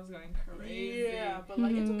TikTok was going crazy. Yeah, but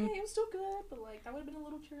like it's okay. It was still good, but like that would have been a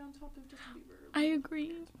little cherry on top of Justin Bieber. I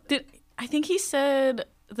agree. I think he said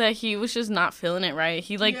that he was just not feeling it right.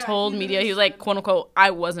 He like Yeah, told he media, he was literally like, quote unquote,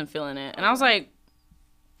 I wasn't feeling it. And I was like,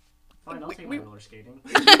 Fine, I'll take my roller skating.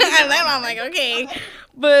 and then I'm like, okay.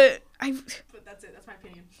 But But that's it. That's my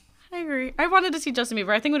opinion. I agree. I wanted to see Justin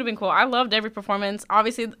Bieber. I think it would have been cool. I loved every performance.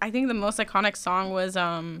 Obviously, I think the most iconic song was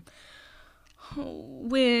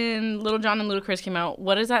when Lil Jon and Ludacris came out.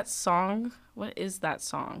 What is that song? What is that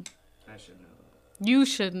song? I should know. You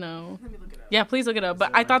should know. Let me look it up. Yeah, please look it up.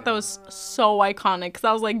 But I thought that was so iconic because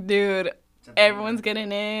I was like, dude, everyone's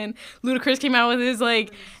getting in. Ludacris came out with his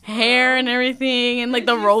like hair and everything and like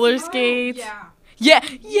the roller skates. Yeah.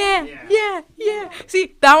 Yeah.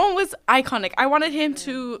 See, that one was iconic. I wanted him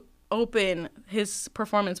to open his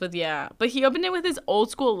performance with Yeah, but he opened it with his old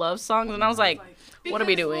school love songs, and I was like, what are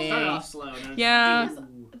we doing? Started off slow. Yeah.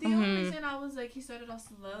 The only reason I was like, he started off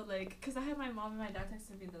slow, like, because I had my mom and my dad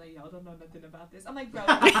texting me, they're like, y'all don't know nothing about this. I'm like, bro,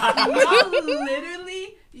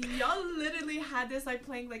 y'all literally had this, like,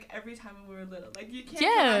 playing, like, every time when we were little. Like, you can't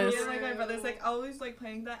Yes. like, my brother's, like, always, like,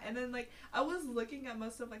 playing that. And then, like, I was looking at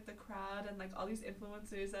most of, like, the crowd and, like, all these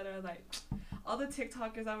influencers that are, like, all the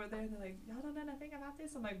TikTokers over there, and they're like, y'all don't know nothing about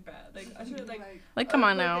this? I'm like, bad. Like, I should, Like, come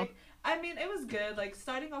on now. I mean, it was good. Like,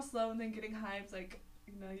 starting off slow and then getting hyped, like,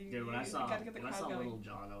 you know, Dude, when I saw gotta get the crowd going. Little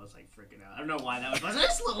John, I was like freaking out. I don't know why that was. I was like,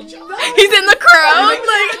 that's Little John. He's in the crowd.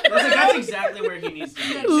 I was like, that's exactly where he needs to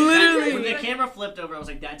be. Literally. When the camera flipped over, I was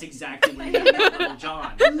like, that's exactly where he needs to be, Little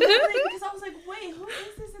John. Literally, because I was like, wait, who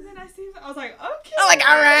is this? And then I see him. I was like, okay. I'm like,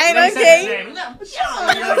 all right, Then he said his okay. name, Little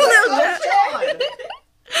John. You're like, Little John.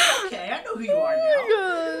 Okay, I know who you are now.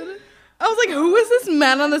 God. I was like, who is this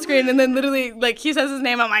man on the screen? And then literally, like, he says his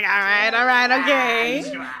name. I'm like, all right,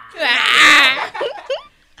 okay.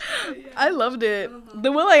 I loved it.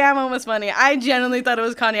 The Will.i.am one was funny. I genuinely thought it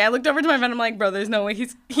was Kanye. I looked over to my friend. I'm like, bro, there's no way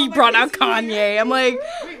he brought out Kanye. I'm like,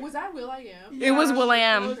 Wait, was that Will.i.am? it was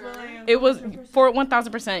Will.i.am. It was for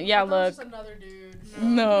 1,000%. Yeah, I thought it was look. just another dude.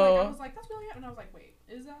 No. Like, I was like, that's Will.i.am. And I was like, wait,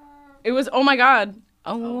 is that? It was, oh my God.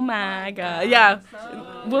 Oh my God. Yeah.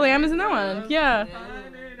 Will.i.am is in that one. Yeah.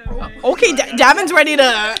 Okay, Daven's ready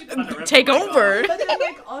to take over. But then,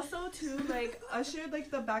 like, also, too, like, Usher,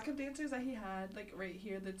 like, the backup dancers that he had, like, right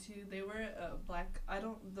here, the two, they were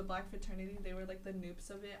the black fraternity, they were, like, the noobs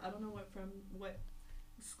of it. I don't know what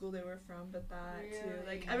school they were from, but that, too.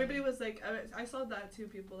 Like, everybody was, like, I saw that, too,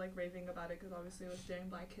 people, like, raving about it, because obviously it was during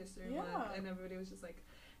Black History Month, and everybody was just, like,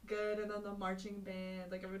 good, and then the marching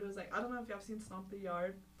band, like, everybody was, like, I don't know if y'all seen Stomp the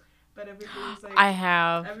Yard. But everybody was like, I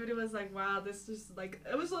have. Everybody was like, wow, this just like,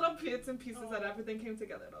 it was little bits and pieces that everything came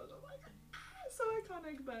together. And I was just like, so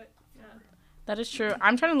iconic, but yeah. That is true.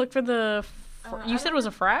 I'm trying to look for the. You said it was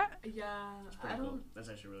a frat? Yeah, I don't. Cool. That's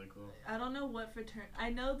actually really cool. I don't know what fraternity. I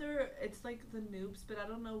know it's like the noobs, but I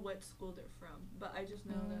don't know what school they're from. But I just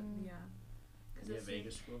know that, yeah. Is it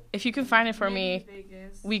Vegas school? If you can find it for me,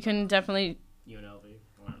 Vegas. we can definitely UNLV.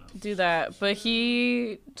 do that. But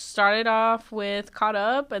he started off with Caught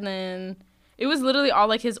Up, and then it was literally all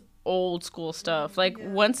like his old school stuff. Like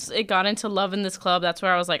once it got into Love in This Club, that's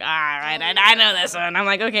where I was like, all right, I know this one. I'm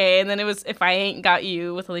like, okay. And then it was If I Ain't Got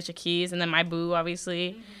You with Alicia Keys, and then My Boo,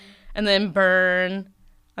 obviously, and then Burn,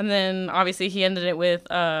 and then obviously he ended it with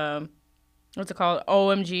what's it called,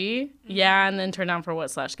 OMG, yeah, and then Turn Down for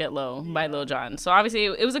What / Get Low by Lil Jon. So obviously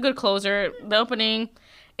it was a good closer. The opening,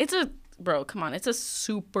 bro, come on, it's a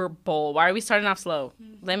Super Bowl. Why are we starting off slow?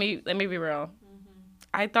 Let me be real.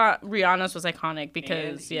 I thought Rihanna's was iconic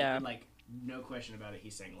because like no question about it, he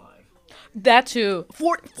sang live. That too.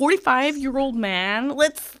 45-year-old man.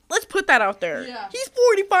 Let's put that out there. Yeah. He's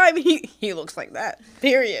 45. He looks like that.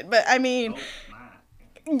 Period. But I mean,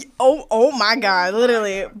 oh my God,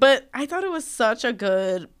 literally. But I thought it was such a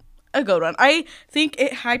good one. I think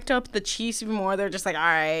it hyped up the Chiefs even more. They're just like, all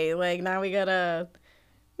right, like now we gotta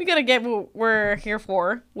get what we're here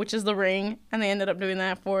for, which is the ring. And they ended up doing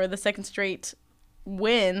that for the second straight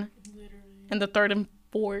win in the 3rd and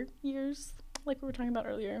 4 years, like we were talking about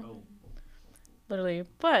earlier. Literally.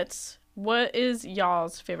 But what is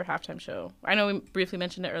y'all's favorite halftime show? I know we briefly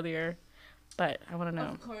mentioned it earlier, but I want to know.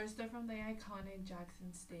 Of course, they're from the iconic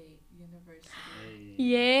Jackson State University.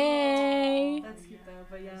 Yay! That's cute though,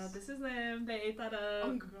 but yeah, this is them. They ate that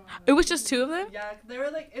up. It was just 2 of them? Yeah, they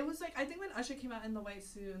were like, it was like, I think when Usher came out in the white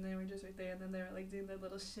suit and they were just right there, and then they were like doing their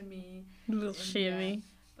little shimmy. Shimmy.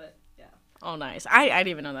 But yeah. Oh, nice. I didn't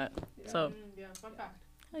even know that. Yeah. So. Yeah, fun fact.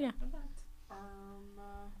 Oh, yeah. Fun fact.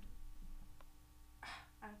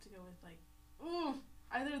 I have to go with like,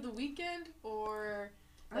 either The Weeknd or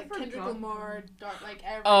like Kendrick Lamar, like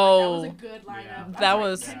everyone. Oh, that was a good lineup. That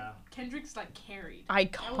was Kendrick's like carried.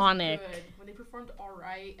 Iconic. That was good. When they performed all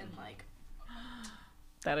right and like.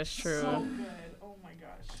 That is true. So good. Oh my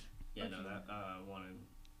gosh. Yeah, no, that one in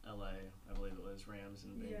LA, I believe it was Rams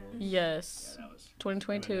and Bengals. Yes. Yeah, that was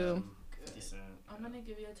 2022. I'm gonna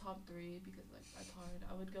give you a top 3 because like that's hard.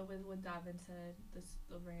 I would go with what Daven said, the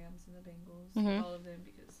Rams and the Bengals, all of them,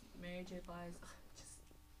 because Mary J. Blige, just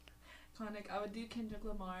iconic. I would do Kendrick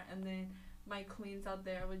Lamar, and then my queens out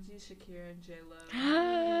there, I would do Shakira and J Lo.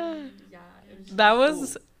 Yeah, it was that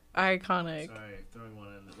was iconic. Sorry, throwing one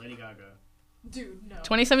in. Lady Gaga. Dude, no.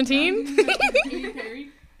 2017. Katy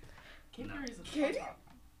Perry. Katy Perry's a top.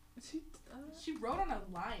 She rode on a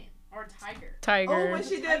lion or a tiger. Tiger. Oh, when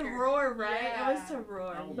she did Roar, right? Yeah. It was to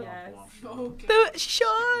Roar, yes. Okay. The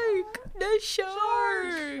shark. The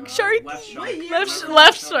shark. Shark. Left shark. Wait, yeah,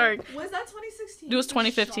 Left shark. Was that 2016? It was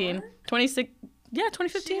 2015. Shark? 26. Yeah, She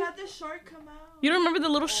 2015. had the shark come out. You don't remember the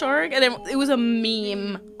little shark? And then it was a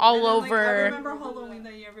meme all And then, like, I over. remember Halloween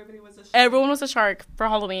that year, everybody was a shark. Everyone was a shark for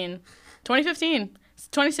Halloween. 2015.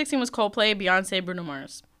 2016 was Coldplay, Beyonce, Bruno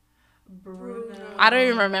Mars. Bruno. I don't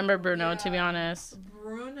even remember Bruno, to be honest.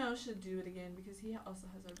 Bruno should do it again because he also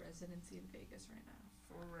has a residency in Vegas right now.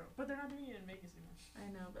 For real. But they're not doing it in Vegas anymore.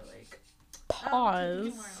 I know, but like. Pause.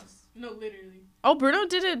 Somewhere else. No, literally. Oh, Bruno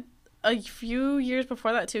did it a few years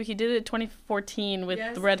before that, too. He did it 2014 with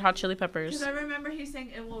Yes. the Red Hot Chili Peppers. Because I remember he sang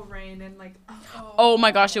 "It Will Rain" and like. Oh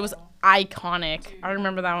my gosh, it was iconic. I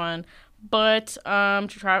remember that one. But to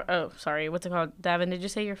try, oh sorry, what's it called? Daven, did you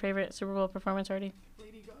say your favorite Super Bowl performance already?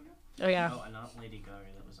 Lady Gaga. Oh yeah. No, not Lady Gaga.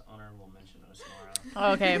 That was honorable mention Osmara.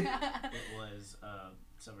 Oh, okay. It was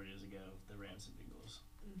several years ago, the Rams and Bengals.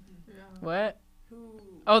 Yeah. What? Who?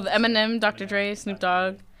 Oh, the Eminem, Dr. Dre, Snoop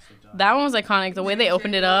Dogg. Snoop Dogg. That one was iconic. The way they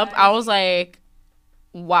opened it up, I was like,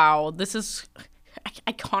 wow, this is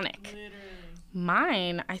iconic. Literally.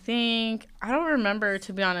 Mine, I think, I don't remember,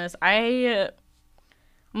 to be honest. I'm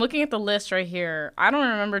looking at the list right here. I don't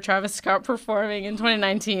remember Travis Scott performing in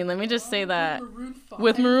 2019. Let me just say that. Maroon 5.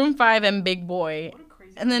 With Maroon 5 and Big Boy. What a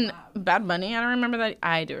crazy And then collab. Bad Bunny, I don't remember that.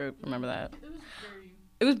 I do remember that. It was very.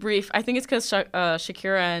 It was brief. I think it's because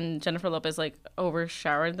Shakira and Jennifer Lopez like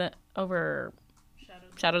overshadowed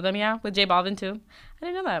them, yeah, with J Balvin too. I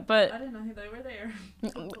didn't know that, I but didn't know they were there.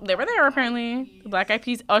 they were there apparently. The Black Eyed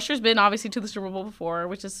Peas. Usher's been obviously to the Super Bowl before,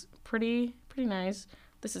 which is pretty nice.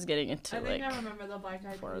 This is getting into I think like I remember the Black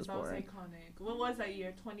Eyed before I was Peas. That was born. iconic. What was that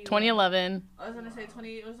year? 2011. I was gonna say 20.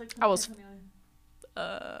 It was like. I was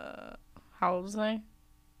 2011. How old was I?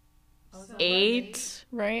 I was 8,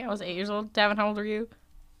 right? I was 8 years old. Davin, how old were you?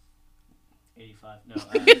 85. No,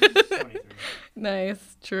 23.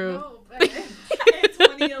 Nice, true. No, but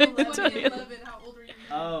 2011. 2011. How old were you?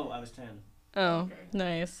 Oh, I was 10. Oh,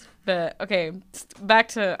 nice. But okay, back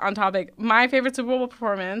to on topic. My favorite Super Bowl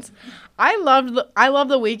performance. I love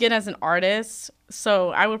the Weeknd as an artist, so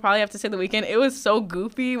I would probably have to say The Weeknd. It was so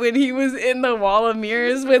goofy when he was in the wall of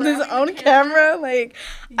mirrors with his own camera. Like,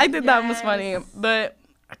 I think that was funny. But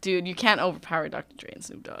dude, you can't overpower Dr. Dre and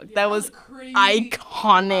Snoop Dogg. That was crazy.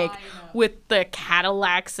 iconic I know. with the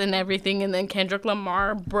Cadillacs and everything, and then Kendrick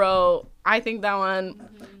Lamar, bro. I think that one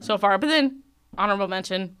so far. But then honorable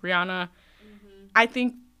mention Rihanna. I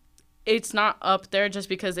think it's not up there just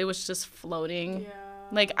because it was just floating. Yeah.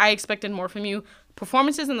 Like, I expected more from you.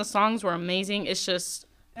 Performances and the songs were amazing. It's just,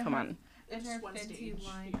 come on. And her One Fenty stage.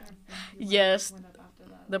 line. Yes, Went up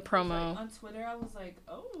after that. the Like, promo. on Twitter, I was like,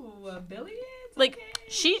 oh, Billions? Like, Okay.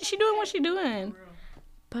 she doing what she doing. For real.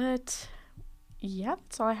 But, yeah,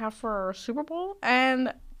 that's all I have for Super Bowl.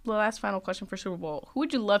 And the last final question for Super Bowl. Who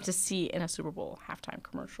would you love to see in a Super Bowl halftime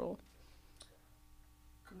commercial?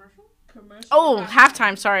 Commercial? Commercial. Oh,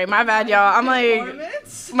 halftime. Sorry. My bad, y'all. I'm like,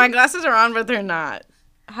 Performance? my glasses are on, but they're not.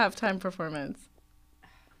 Halftime performance.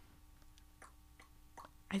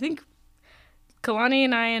 I think Keilani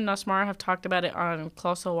and I and Osmara have talked about it on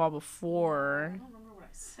Close to the Wall I before. don't remember what I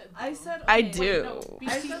said. I said. I okay, do.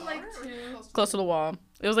 I said like BTR or 2. Close to the Wall.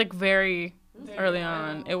 It was like very Very early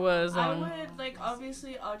on. It was I would like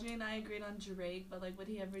obviously Audrey and I agreed on Drake, but like would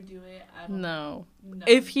he ever do it? I don't no. know.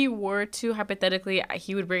 If he were to, hypothetically,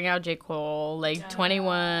 he would bring out J. Cole, like Yeah.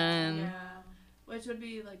 21. Yeah, which would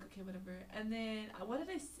be like okay, whatever. And then what did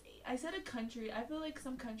I say? I said a country. I feel like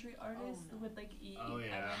some country artists no. would like eat. Oh, yeah.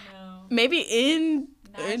 I don't know. Maybe in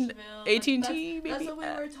Nashville. AT&T, That's maybe. what we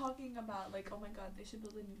were talking about. Like, oh my God, they should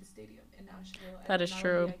build a new stadium in Nashville. and That is would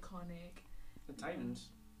true. be iconic. The Titans.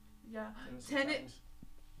 Yeah. Tennessee Tenet- Titans.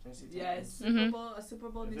 Tennessee Yes. Titans. Super Bowl. A Super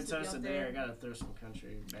Bowl If needs it's to be hosted up there, there. I gotta throw some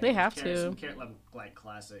country. They have Some to. like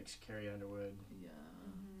classics. Carrie Underwood. Yeah.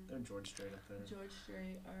 They're George Strait up there. George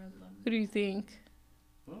Strait or Who do you think?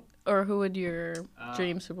 Huh? Or who would your Dream.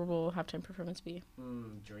 dream Super Bowl halftime performance be?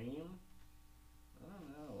 Dream? I don't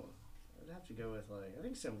know. I'd have to go with like I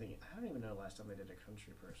think something. I don't even know last time they did a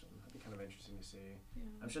country person. That'd be kind of interesting to see. Yeah.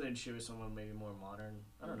 I'm sure they'd choose someone maybe more modern.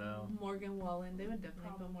 I don't know. Morgan Wallen. They would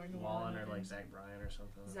definitely put Morgan Wallen or in. like Zach Bryan or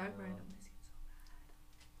something. I Zach don't Bryan. I know. want to see him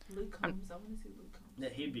so bad. Luke Combs. I want to see Luke Combs. Yeah,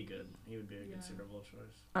 he'd be good. He would be a Yeah. good Super Bowl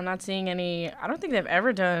choice. I'm not seeing any. I don't think they've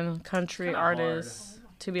ever done country Kinda hard. artists.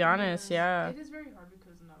 To be honest, yeah. It is very hard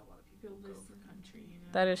because not a lot of people People go listen for country. You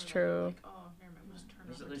know? That is Or, true. Like, oh, never mind. We'll just turn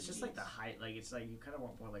over it's just like the height. Like it's like you kind of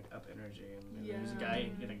want more like up energy. And there's a guy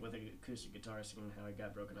like with an acoustic guitar singing how he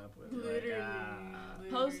got broken up with. Literally.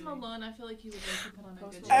 Post Malone, I feel like he would like put on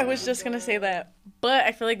a good show. I was just gonna say that, but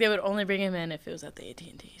I feel like they would only bring him in if it was at the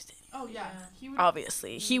AT&T Stadium. Oh yeah, he would.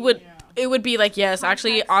 Obviously, he would. Yeah. It would be like, yes,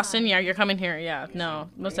 actually, Contact Austin, sign. yeah, you're coming here. Yeah, no,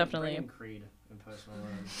 most definitely. Bring in Creed and Post Malone.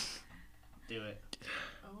 Do it.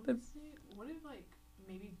 Honestly, what if like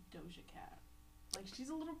maybe Doja Cat? Like she's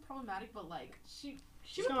a little problematic, but like she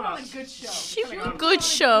would put on a good show. She would would put on good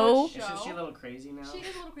show. Is she a little crazy now? She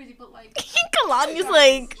is a little crazy, but like Keilani's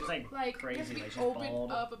like, She's like like crazy. you have to be Like she's open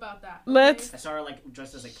bald. up about that. Let's- I saw her like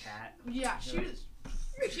dressed as a cat. Yeah,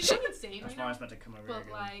 she's not insane right Osmara's now. about to come over But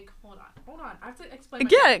here. like, hold on, I have to explain.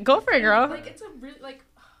 yeah, go for it, girl. Like it's a really like,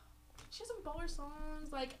 she has some baller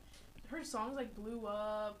songs. Like her songs like blew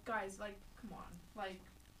up. Guys, like come on, like.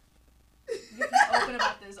 You have to be open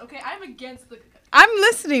about this, okay? I'm against the. I'm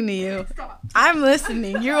listening to you. Stop. I'm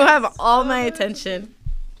listening. You have all my attention.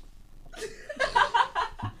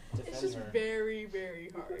 It's just very, very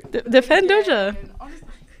hard. Defend Doja. And honestly,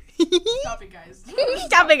 stop it, guys.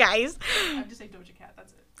 Stop it, guys. I'm just saying Doja Cat.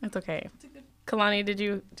 That's it. It's okay. It's a good. Kalani, did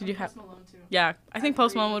you have? Post Malone too. Yeah, I think I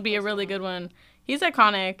Post agree Malone with would be a Post really Malone. good one. He's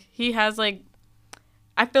iconic. He has like,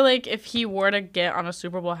 I feel like if he were to get on a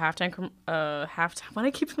Super Bowl halftime, why do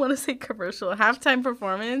I keep want to say commercial halftime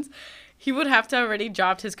performance, he would have to already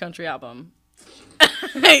dropped his country album.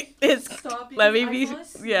 It's Stop. let me because be I saw a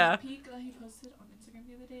sneak yeah. peek that he posted on Instagram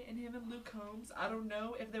the other day, and him and Luke Combs. I don't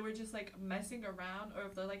know if they were just like messing around or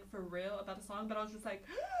if they're like for real about the song, but I was just like,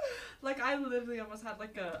 like I literally almost had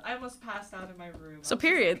I almost passed out in my room. So I was just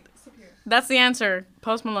period. like, so period. That's the answer.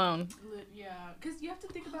 Post Malone. Yeah, because you have to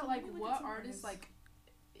think about like Let me look what at some artist artists. like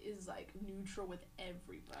is like neutral with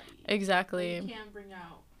everybody. Exactly. Like, you can't bring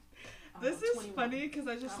out. This is 21. funny because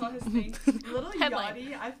I just saw his thing. Little Headline.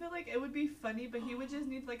 Yachty, I feel like it would be funny, but he would just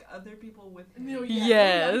need like other people with him. No,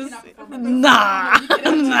 Yes. Lil Yachty cannot perform at this. Nah. He cannot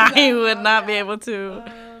do Nah, that. he would Oh, not be yeah. able to.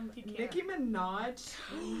 He can't. Nicki Minaj.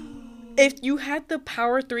 If you had the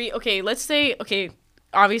power three, okay, let's say, okay,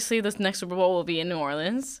 obviously this next Super Bowl will be in New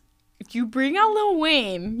Orleans. If you bring out Lil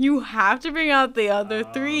Wayne, you have to bring out the other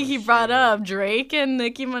three he brought shit. up, Drake and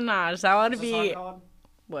Nicki Minaj. That would What's the song be called?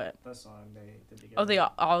 what? The song they did together. Oh, they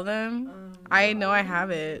all of them. I know I have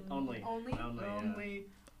it. Only. Only. Only.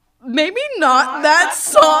 Maybe not that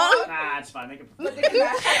song. Nah, it's fine. They can. But they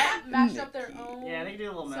can mash up their own. Yeah, they can do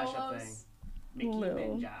a little mashup thing. solos. Mickey Lil.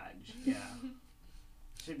 Minaj. Yeah.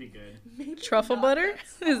 Should be good. Maybe Truffle not butter?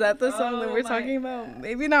 that Is that the song that Oh we're my talking about?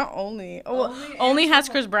 Maybe not only. Oh, well, Only only and has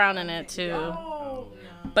Truffle- Chris Brown in it too. Oh.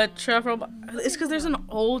 But Truffle, it's because there's an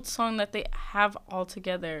old song that they have all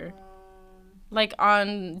together, like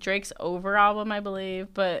on Drake's Over album, I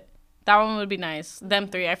believe. But that one would be nice. Them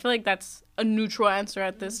three. I feel like that's a neutral answer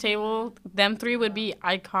at this table. Them three would be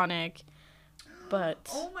iconic. But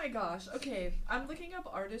Oh my gosh. Okay, I'm looking up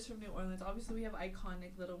artists from New Orleans. Obviously, we have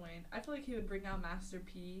iconic Lil Wayne. I feel like he would bring out Master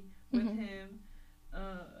P with Mhm. him.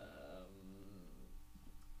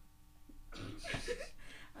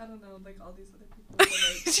 I don't know, like all these other people. But,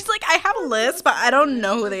 like, she's like, I have a list, but I don't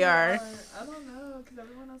know who they are. I don't know, because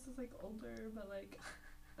everyone else is like older, but like,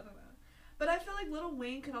 I don't know. But I feel like Lil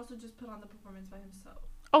Wayne could also just put on the performance by himself.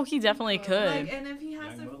 Oh, he definitely could. Like, and if he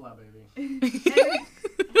has Young to. Moolah, baby.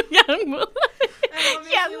 Young Moolah. And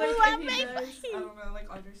obviously, Young like, Moolah, if he does, baby. I don't know, like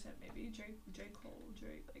Audrey said, maybe Drake Cole,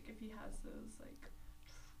 Drake, like if he has those, like,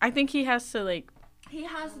 I think he has to like. he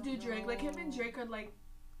has to do Drake. Like him and Drake are like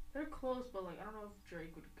They're close, but like I don't know if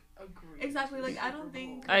Drake would agree. exactly. to Like I Super don't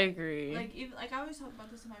think. I agree. Like even like I always talk about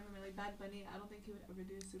this in my room. Like Bad Bunny, I don't think he would ever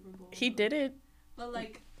do a Super Bowl. He did it, But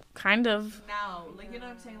like kind of. now, like you know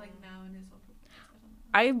what I'm saying? Like now in his own performance,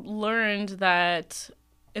 I don't know. I learned that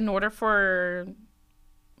in order for.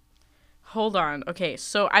 Hold on. Okay,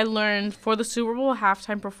 so I learned for the Super Bowl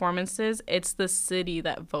halftime performances, it's the city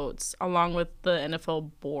that votes along with the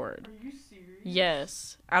NFL board. Are you serious?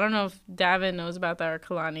 Yes. I don't know if Daven knows about that or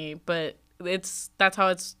Keilani, but that's how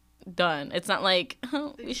it's done. It's not like,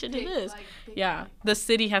 oh, They we should pick, do this. like, pick, Yeah, like- the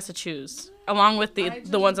city has to choose along with I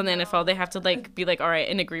the ones on the just NFL. They have to know. like be like, all right,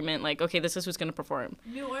 in agreement. Like, okay, this is who's gonna perform.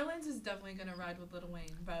 New Orleans is definitely gonna ride with Lil Wayne,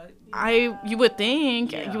 but You would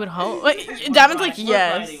think, Yeah. you would hope. Daven's like, We're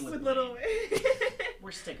yes. riding with Lil Wayne.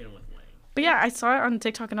 We're sticking with Wayne. But yeah, I saw it on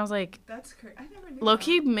TikTok and I was like, That's crazy. I never knew.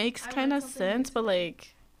 low-key that. makes I learned kind of something new sense, but today.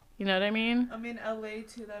 like, you know what I mean? I mean, LA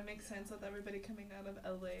too. That makes sense with everybody coming out of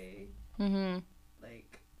LA. Mm-hmm.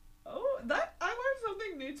 Like, oh, that I learned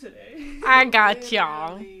something new today. I got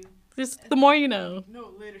y'all. Literally. Just the more you know.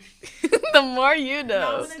 No, literally. The more you I'm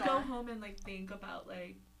know. gonna go home and like think about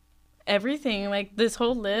like Everything, like this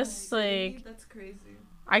whole list, see, like that's crazy.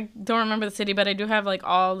 I don't remember the city, but I do have like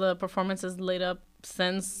all the performances laid up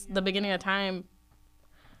since the beginning of time.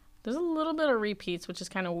 There's a little bit of repeats, which is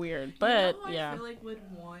kind of weird, but who yeah. I feel like would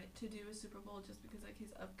want to do a Super Bowl just because like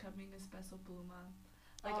he's upcoming is Peso Pluma.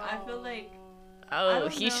 Like I feel like Oh,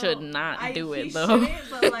 he should not do it though. Shouldn't,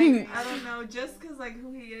 but like I don't know, just because like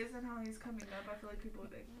who he is and how he's coming up, I feel like people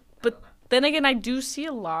would think. But then again, I do see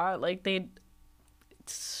a lot like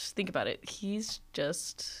think about it. He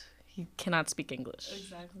cannot speak English.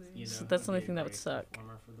 Exactly. You know, So that's the only who'd be thing a that would great suck.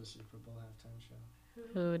 performer for the Super Bowl halftime show.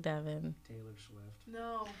 Who, Daven? Taylor Swift.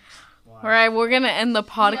 No. Why? All right, we're gonna end the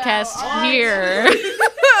podcast here.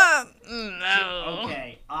 No.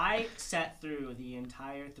 Okay, I sat through the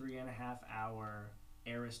entire 3.5 hour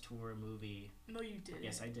Eras Tour movie. No, you didn't.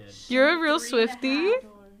 Yes, I did. You're a real Swiftie.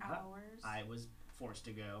 Hours. I was forced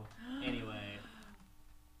to go. Anyway,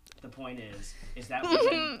 the point is that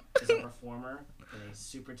woman is a performer and a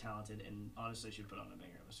super talented, and honestly, she'd put on a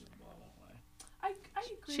banger of a Super Bowl. I won't lie. I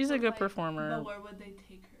agree. She's a but, good like, performer. But where would they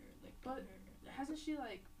take her? Like, But hasn't she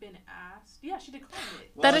like been asked? Yeah, she declined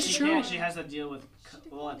it. That is she true. can't. She has a deal with. She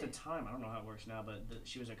Well, at the declined time, I don't know how it works now, but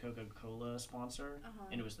she was a Coca-Cola sponsor,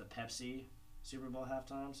 and it was the Pepsi Super Bowl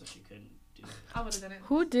halftime, so she couldn't do it. I would have done it.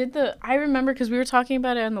 Who did the? I remember because we were talking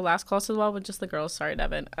about it in the last Close to the Wall with just the girls. Sorry,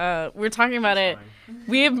 Devin. We were talking about it.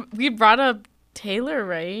 We brought up Taylor,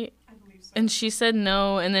 right? I believe so. And she said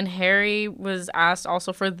no. And then Harry was asked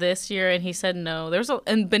also for this year, and he said no.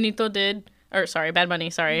 And Benito did. Or sorry, Bad Bunny.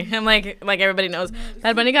 Sorry, I'm like everybody knows.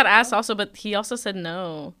 Bad Bunny got asked also, but he also said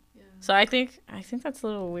no. Yeah. So I think that's a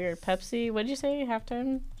little weird. Pepsi, what did you say?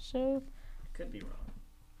 Halftime show? Could be wrong.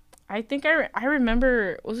 I think I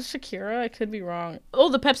remember. Was it Shakira? I could be wrong. Oh,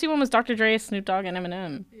 the Pepsi one was Dr. Dre, Snoop Dogg, and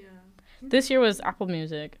Eminem. Yeah. This year was Apple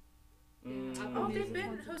Music. Oh, they've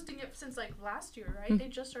been hosting it since like last year, right? They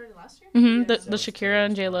just started last year. Mm-hmm. Yeah. The Shakira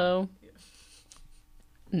and J Lo.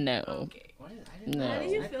 No. Okay. No. Why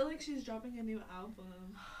do you feel like she's dropping a new album?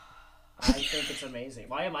 I think it's amazing.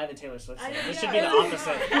 Why am I the Taylor Swift fan? This yeah, should be the yeah.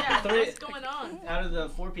 opposite. Yeah, Three- what's going on? Out of the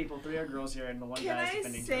 4 people, 3 are girls here, and the one Can guy is I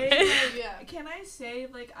defending say, Taylor. like, Yeah. can I say,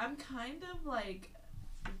 like, I'm kind of, like,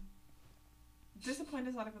 disappointed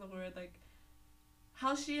is not even the word, like,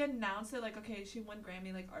 how she announced it, like, okay, she won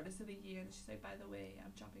Grammy, like, Artist of the Year, and she's like, by the way,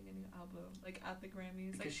 I'm dropping a new album, like, at the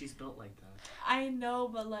Grammys. Because Like, she's built like that. I know,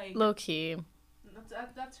 but, like, Low key. That's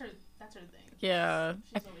her thing. Yeah.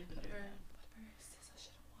 She's always been doing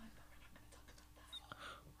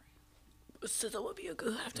that. SZA would be a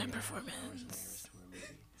good halftime performance.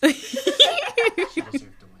 She deserved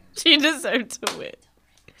to win. She deserved to win.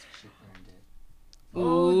 She earned it.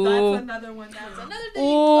 Oh, Ooh. that's another one. That's That's another thing.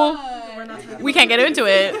 Ooh. but- We're not talking We can't get into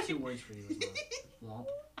it. 2 words for you as well.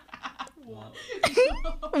 Womp.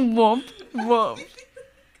 Womp. Womp. Womp.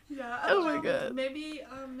 Yeah. Oh my God. Maybe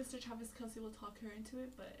Mr. Travis Kelce will talk her into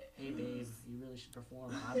it, but Hey, babe, you really should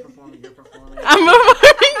perform. I'm performing, you're performing. I'm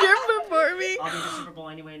performing. You're performing. I'll be the Super Bowl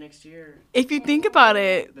anyway next year. If you think about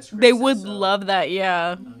it, The script they says would so. love that.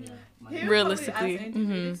 Yeah. Oh, yeah. My he bad. would Realistically, probably ask Andy Reid,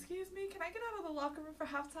 mhm. excuse me, can I get out of the locker room for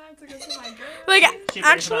halftime to go see my girl? Like, She brings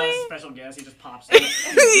actually, out a special guest. He just pops in.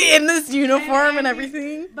 in this uniform and Andy-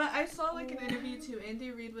 everything. But I saw like an interview too.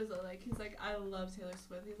 Andy Reid was like, he's like, I love Taylor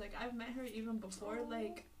Swift. He's like, I've met her even before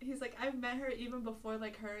like,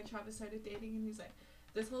 like her and Travis started dating, and he's like,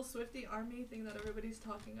 this whole Swiftie army thing that everybody's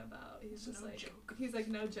talking about. He's just like, he's like,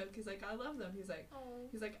 no joke. He's like, I love them. He's like,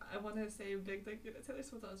 I want to say big thank you to Taylor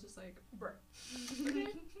Swift. I was just like, bruh.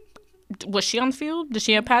 Was she on the field? Did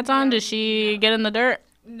she have pads on? Did she get in the dirt?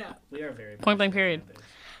 No. We are very Point blank passionate period. fan base.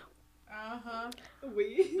 Uh-huh.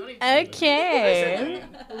 We. Don't even Okay.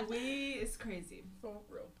 We is crazy. For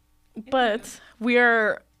real. But we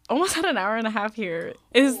are almost at an hour and a half here.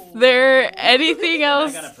 Is there anything I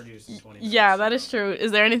else? gotta produce in 20 minutes. Yeah, that is so- true.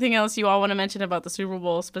 Is there anything else you all want to mention about the Super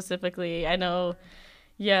Bowl specifically? I know.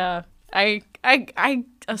 Yeah, I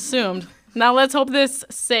assumed. Now let's hope this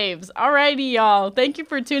saves. Alrighty, y'all. Thank you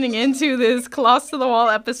for tuning into this Close to the Wall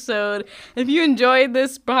episode. If you enjoyed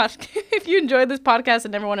this podcast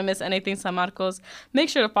and never want to miss anything San Marcos, make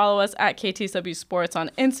sure to follow us at KTSW Sports on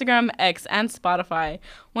Instagram, X, and Spotify.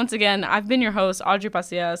 Once again, I've been your host, Audrey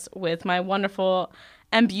Pasillas, with my wonderful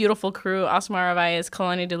and beautiful crew, Osmara Valles,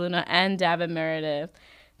 Keilani De Luna, and Daven Meredith.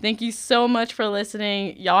 Thank you so much for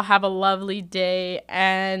listening. Y'all have a lovely day,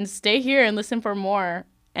 and stay here and listen for more.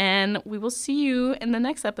 And we will see you in the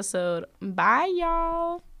next episode. Bye,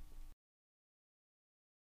 y'all.